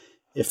night.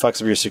 It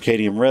fucks up your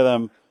circadian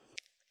rhythm.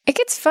 It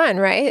gets fun,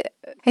 right?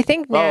 I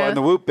think now. Oh, and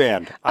the Whoop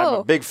Band. I'm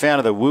a big fan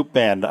of the Whoop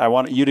Band. I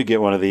want you to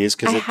get one of these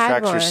because it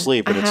tracks your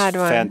sleep and it's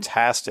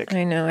fantastic.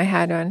 I know, I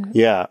had one.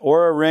 Yeah.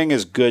 Oura Ring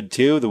is good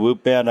too. The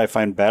Whoop Band I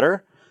find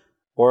better.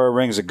 Oura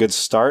Ring is a good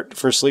start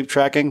for sleep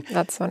tracking.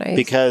 That's what I use.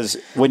 Because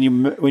when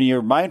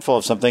you're mindful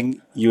of something,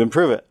 you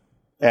improve it.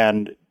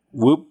 And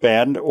Whoop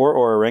Band or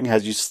Oura Ring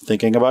has you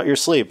thinking about your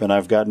sleep, and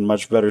I've gotten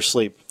much better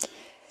sleep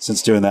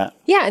since doing that.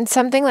 Yeah, and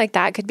something like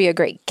that could be a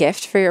great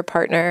gift for your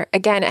partner.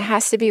 Again, it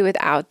has to be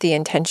without the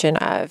intention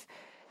of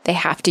they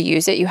have to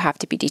use it. You have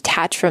to be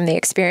detached from the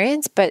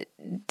experience. But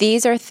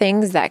these are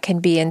things that can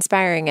be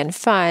inspiring and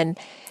fun.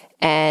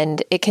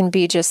 And it can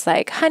be just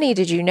like, honey,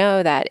 did you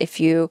know that if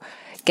you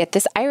get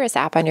this Iris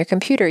app on your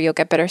computer, you'll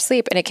get better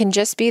sleep? And it can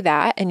just be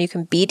that. And you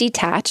can be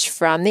detached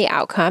from the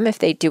outcome. If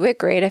they do it,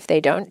 great. If they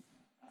don't,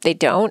 they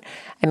don't.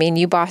 I mean,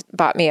 you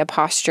bought me a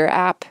posture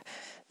app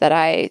that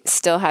I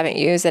still haven't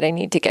used that I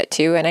need to get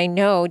to. And I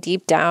know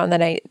deep down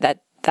that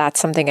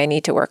that's something I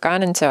need to work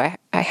on. And so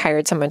I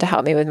hired someone to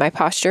help me with my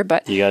posture.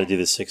 But you got to do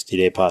the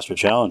 60-day posture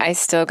challenge. I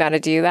still got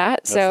to do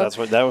that. That's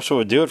what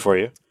would do it for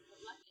you.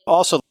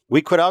 Also,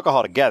 we quit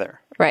alcohol together.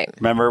 Right.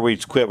 Remember, we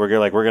quit. We're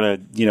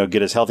gonna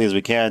get as healthy as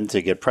we can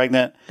to get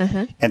pregnant.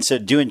 Mm-hmm. And so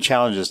doing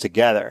challenges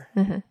together.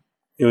 Mm-hmm.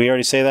 Did we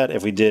already say that?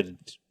 If we did,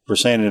 we're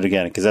saying it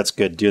again because that's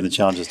good, doing the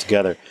challenges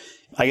together.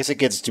 I guess it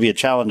gets to be a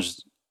challenge,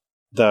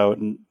 though,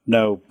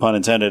 no pun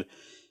intended,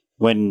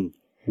 when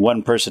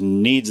one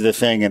person needs the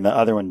thing and the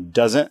other one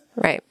doesn't.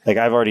 Right. Like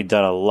I've already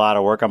done a lot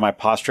of work on my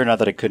posture. Not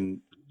that I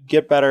couldn't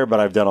get better, but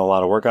I've done a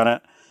lot of work on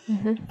it.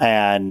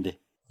 And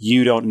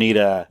you don't need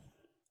a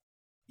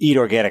eat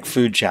organic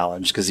food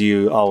challenge because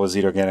you always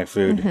eat organic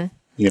food,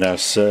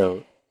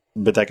 so,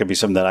 but that could be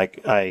something that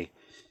I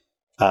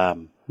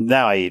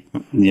now I eat,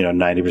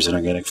 90%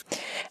 organic.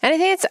 And I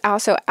think it's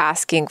also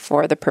asking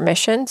for the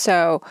permission.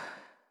 So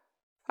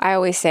I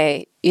always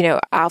say,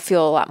 I'll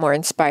feel a lot more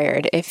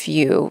inspired if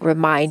you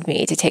remind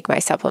me to take my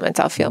supplements.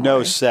 I'll feel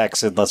no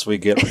sex unless we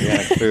get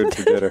organic food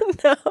for dinner.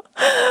 No,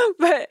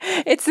 but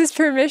it's this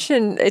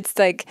permission. It's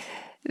like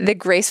the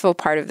graceful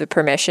part of the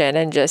permission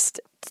and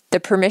just the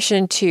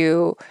permission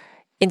to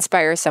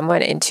inspire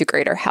someone into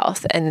greater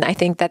health. And I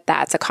think that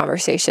that's a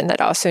conversation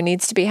that also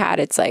needs to be had.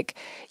 It's like,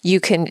 you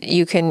can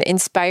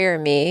inspire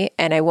me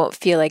and I won't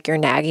feel like you're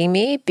nagging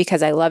me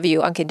because I love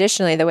you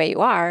unconditionally the way you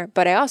are,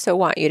 but I also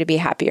want you to be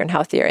happier and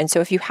healthier. And so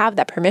if you have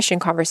that permission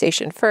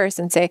conversation first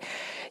and say,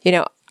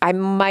 I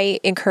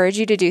might encourage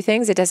you to do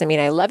things. It doesn't mean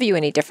I love you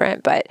any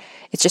different, but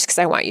it's just because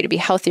I want you to be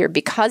healthier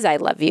because I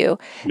love you.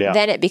 Yeah.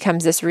 Then it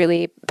becomes this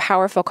really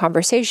powerful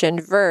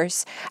conversation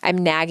versus I'm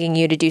nagging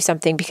you to do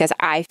something because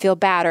I feel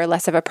bad or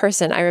less of a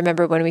person. I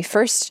remember when we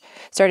first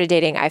started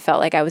dating, I felt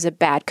like I was a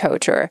bad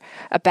coach or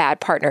a bad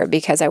partner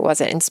because I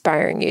wasn't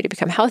inspiring you to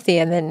become healthy.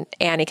 And then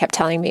Annie kept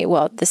telling me,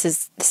 well, this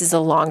is a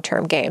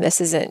long-term game. This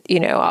isn't,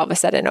 all of a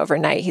sudden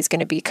overnight, he's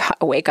going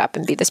to wake up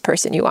and be this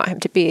person you want him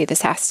to be.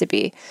 This has to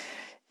be,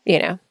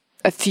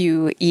 a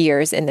few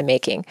years in the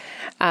making.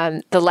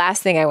 The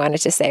last thing I wanted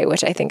to say,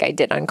 which I think I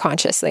did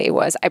unconsciously,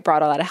 was I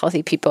brought a lot of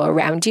healthy people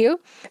around you.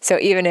 So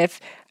even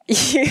if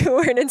you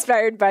weren't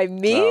inspired by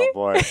me,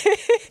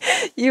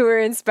 you were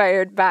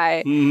inspired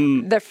by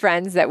the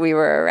friends that we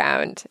were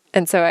around.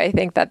 And so I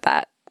think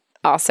that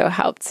also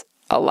helped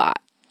a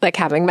lot. Like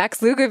having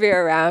Max Lugavere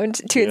around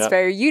to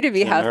inspire you to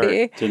be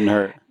healthy. Didn't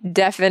hurt.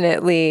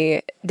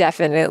 Definitely.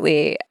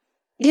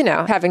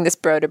 Having this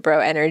bro to bro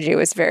energy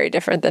was very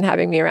different than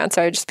having me around.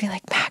 So I would just be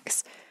like,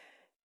 Max,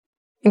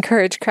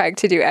 encourage Craig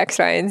to do X,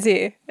 Y, and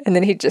Z. And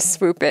then he'd just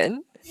swoop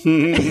in.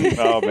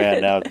 Oh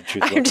man, now the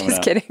truth I'm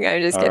just kidding.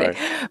 Right.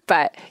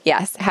 But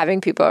yes, having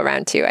people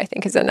around too, I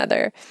think is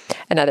another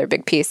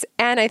big piece.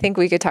 And I think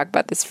we could talk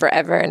about this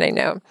forever. And I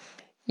know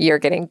you're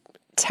getting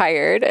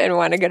tired and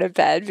want to go to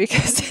bed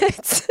because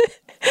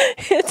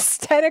it's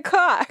 10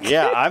 o'clock.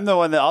 Yeah, I'm the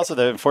one that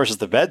enforces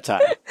the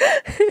bedtime.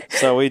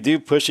 So we do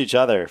push each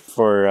other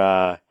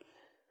for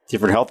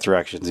different health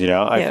directions,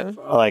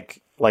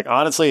 Like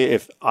honestly,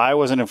 if I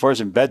wasn't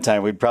enforcing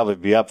bedtime, we'd probably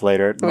be up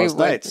later most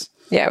nights.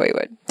 Yeah, we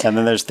would. And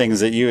then there's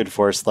things that you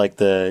enforce, like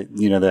the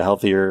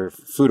healthier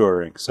food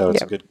ordering. So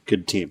it's a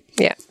good team.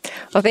 Yeah.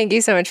 Well, thank you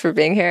so much for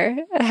being here,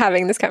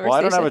 having this conversation. Well,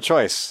 I don't have a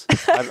choice.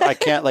 I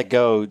can't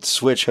go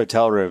switch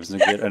hotel rooms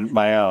and get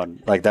my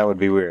own. Like that would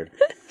be weird.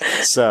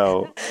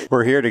 So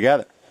we're here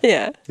together.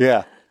 Yeah.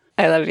 Yeah.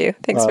 I love you.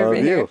 Thanks for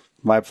being here.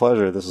 My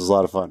pleasure. This was a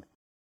lot of fun.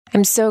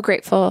 I'm so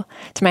grateful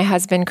to my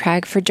husband,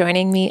 Craig, for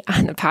joining me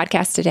on the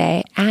podcast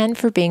today and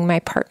for being my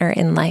partner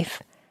in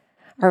life.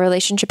 Our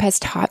relationship has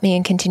taught me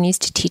and continues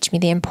to teach me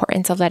the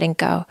importance of letting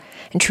go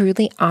and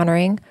truly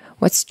honoring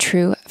what's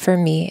true for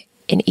me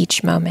in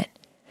each moment.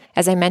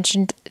 As I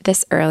mentioned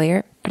this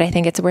earlier, but I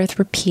think it's worth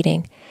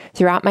repeating,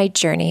 throughout my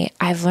journey,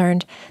 I've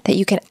learned that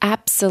you can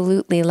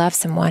absolutely love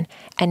someone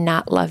and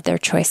not love their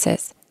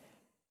choices.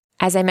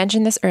 As I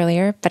mentioned this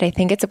earlier, but I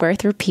think it's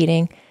worth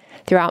repeating,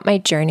 throughout my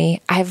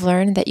journey, I've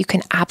learned that you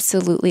can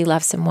absolutely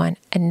love someone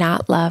and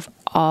not love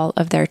all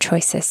of their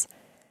choices.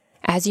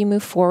 As you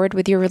move forward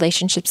with your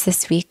relationships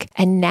this week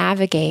and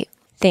navigate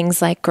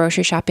things like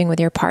grocery shopping with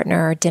your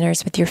partner or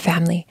dinners with your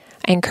family,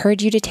 I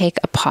encourage you to take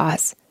a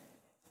pause.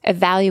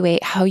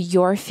 Evaluate how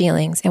your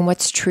feelings and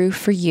what's true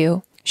for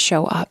you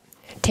show up.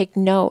 Take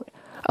note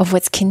of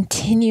what's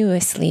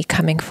continuously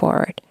coming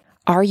forward.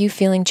 Are you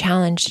feeling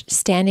challenged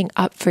standing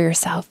up for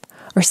yourself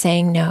or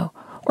saying no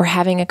or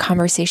having a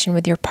conversation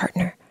with your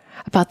partner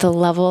about the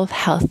level of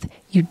health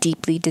you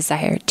deeply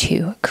desire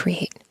to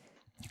create?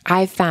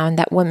 I've found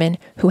that women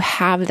who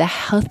have the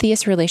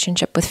healthiest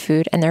relationship with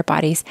food and their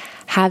bodies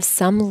have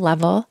some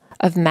level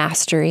of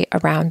mastery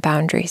around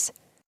boundaries.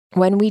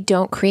 When we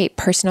don't create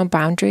personal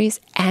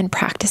boundaries and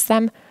practice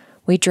them,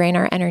 we drain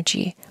our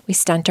energy, we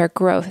stunt our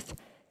growth,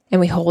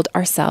 and we hold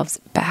ourselves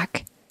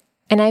back.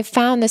 And I've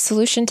found the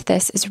solution to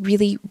this is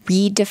really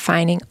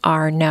redefining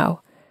our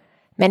no.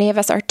 Many of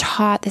us are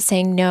taught that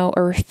saying no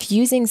or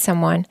refusing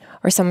someone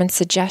or someone's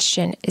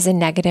suggestion is a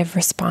negative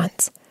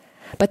response.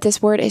 But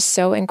this word is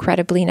so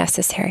incredibly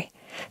necessary.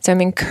 So I'm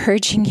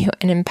encouraging you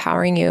and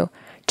empowering you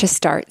to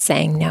start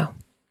saying no.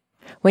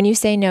 When you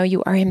say no,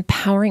 you are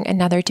empowering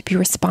another to be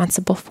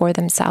responsible for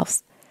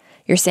themselves.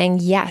 You're saying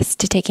yes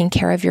to taking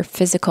care of your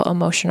physical,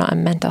 emotional,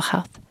 and mental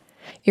health.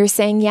 You're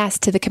saying yes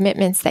to the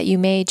commitments that you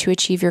made to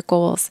achieve your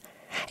goals.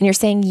 And you're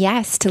saying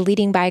yes to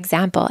leading by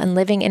example and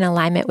living in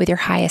alignment with your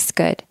highest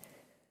good.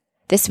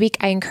 This week,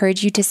 I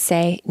encourage you to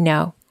say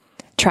no.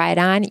 Try it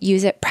on,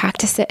 use it,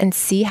 practice it, and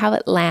see how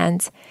it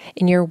lands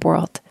in your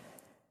world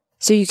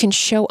so you can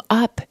show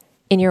up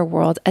in your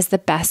world as the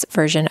best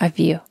version of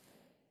you.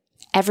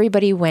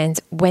 Everybody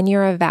wins when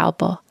you're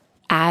available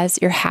as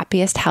your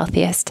happiest,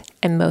 healthiest,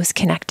 and most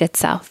connected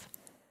self.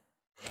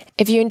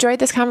 If you enjoyed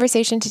this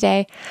conversation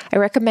today, I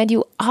recommend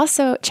you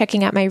also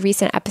checking out my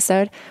recent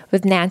episode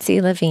with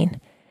Nancy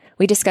Levine.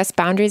 We discuss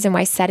boundaries and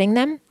why setting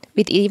them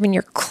with even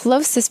your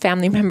closest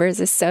family members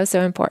is so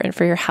important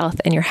for your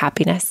health and your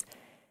happiness.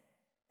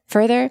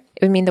 Further,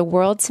 it would mean the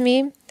world to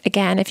me,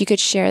 again, if you could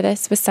share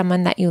this with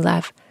someone that you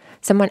love,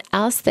 someone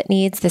else that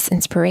needs this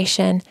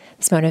inspiration,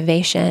 this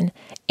motivation,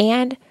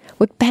 and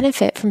would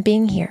benefit from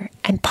being here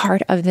and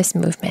part of this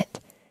movement.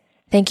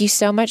 Thank you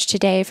so much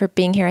today for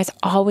being here. As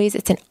always,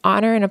 it's an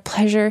honor and a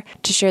pleasure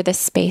to share this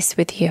space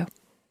with you.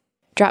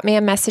 Drop me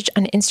a message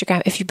on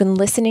Instagram if you've been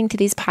listening to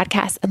these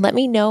podcasts and let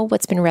me know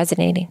what's been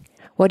resonating.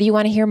 What do you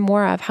want to hear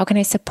more of? How can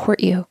I support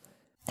you?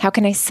 How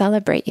can I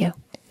celebrate you?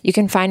 You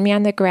can find me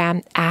on the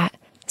gram at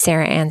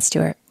Sarah Ann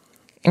Stewart.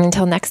 And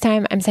until next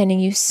time, I'm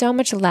sending you so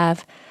much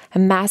love, a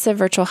massive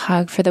virtual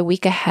hug for the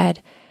week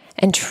ahead,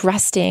 and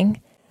trusting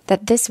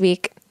that this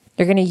week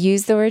you're going to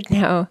use the word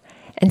no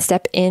and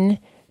step in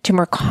to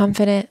more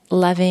confident,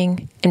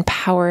 loving,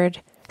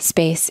 empowered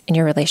space in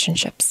your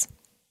relationships.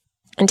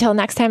 Until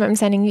next time, I'm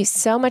sending you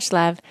so much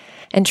love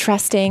and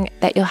trusting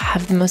that you'll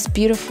have the most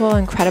beautiful,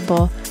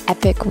 incredible,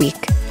 epic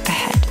week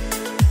ahead.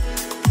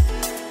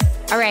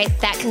 All right,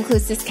 that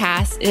concludes this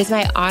cast. It is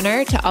my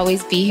honor to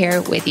always be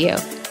here with you.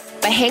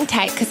 But hang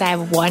tight because I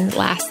have one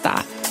last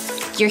thought.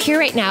 You're here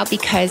right now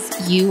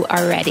because you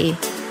are ready.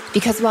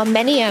 Because while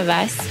many of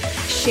us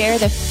share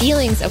the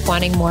feelings of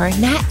wanting more,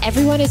 not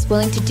everyone is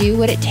willing to do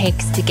what it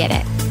takes to get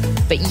it.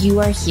 But you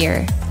are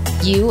here.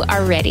 You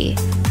are ready.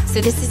 So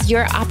this is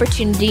your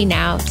opportunity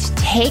now to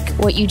take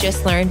what you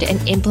just learned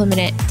and implement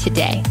it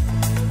today.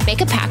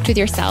 Make a pact with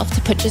yourself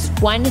to put just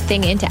one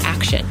thing into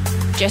action.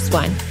 Just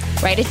one.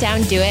 Write it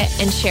down, do it,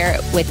 and share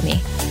it with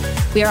me.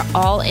 We are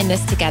all in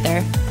this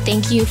together.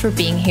 Thank you for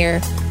being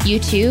here. You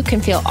too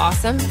can feel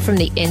awesome from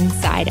the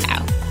inside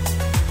out.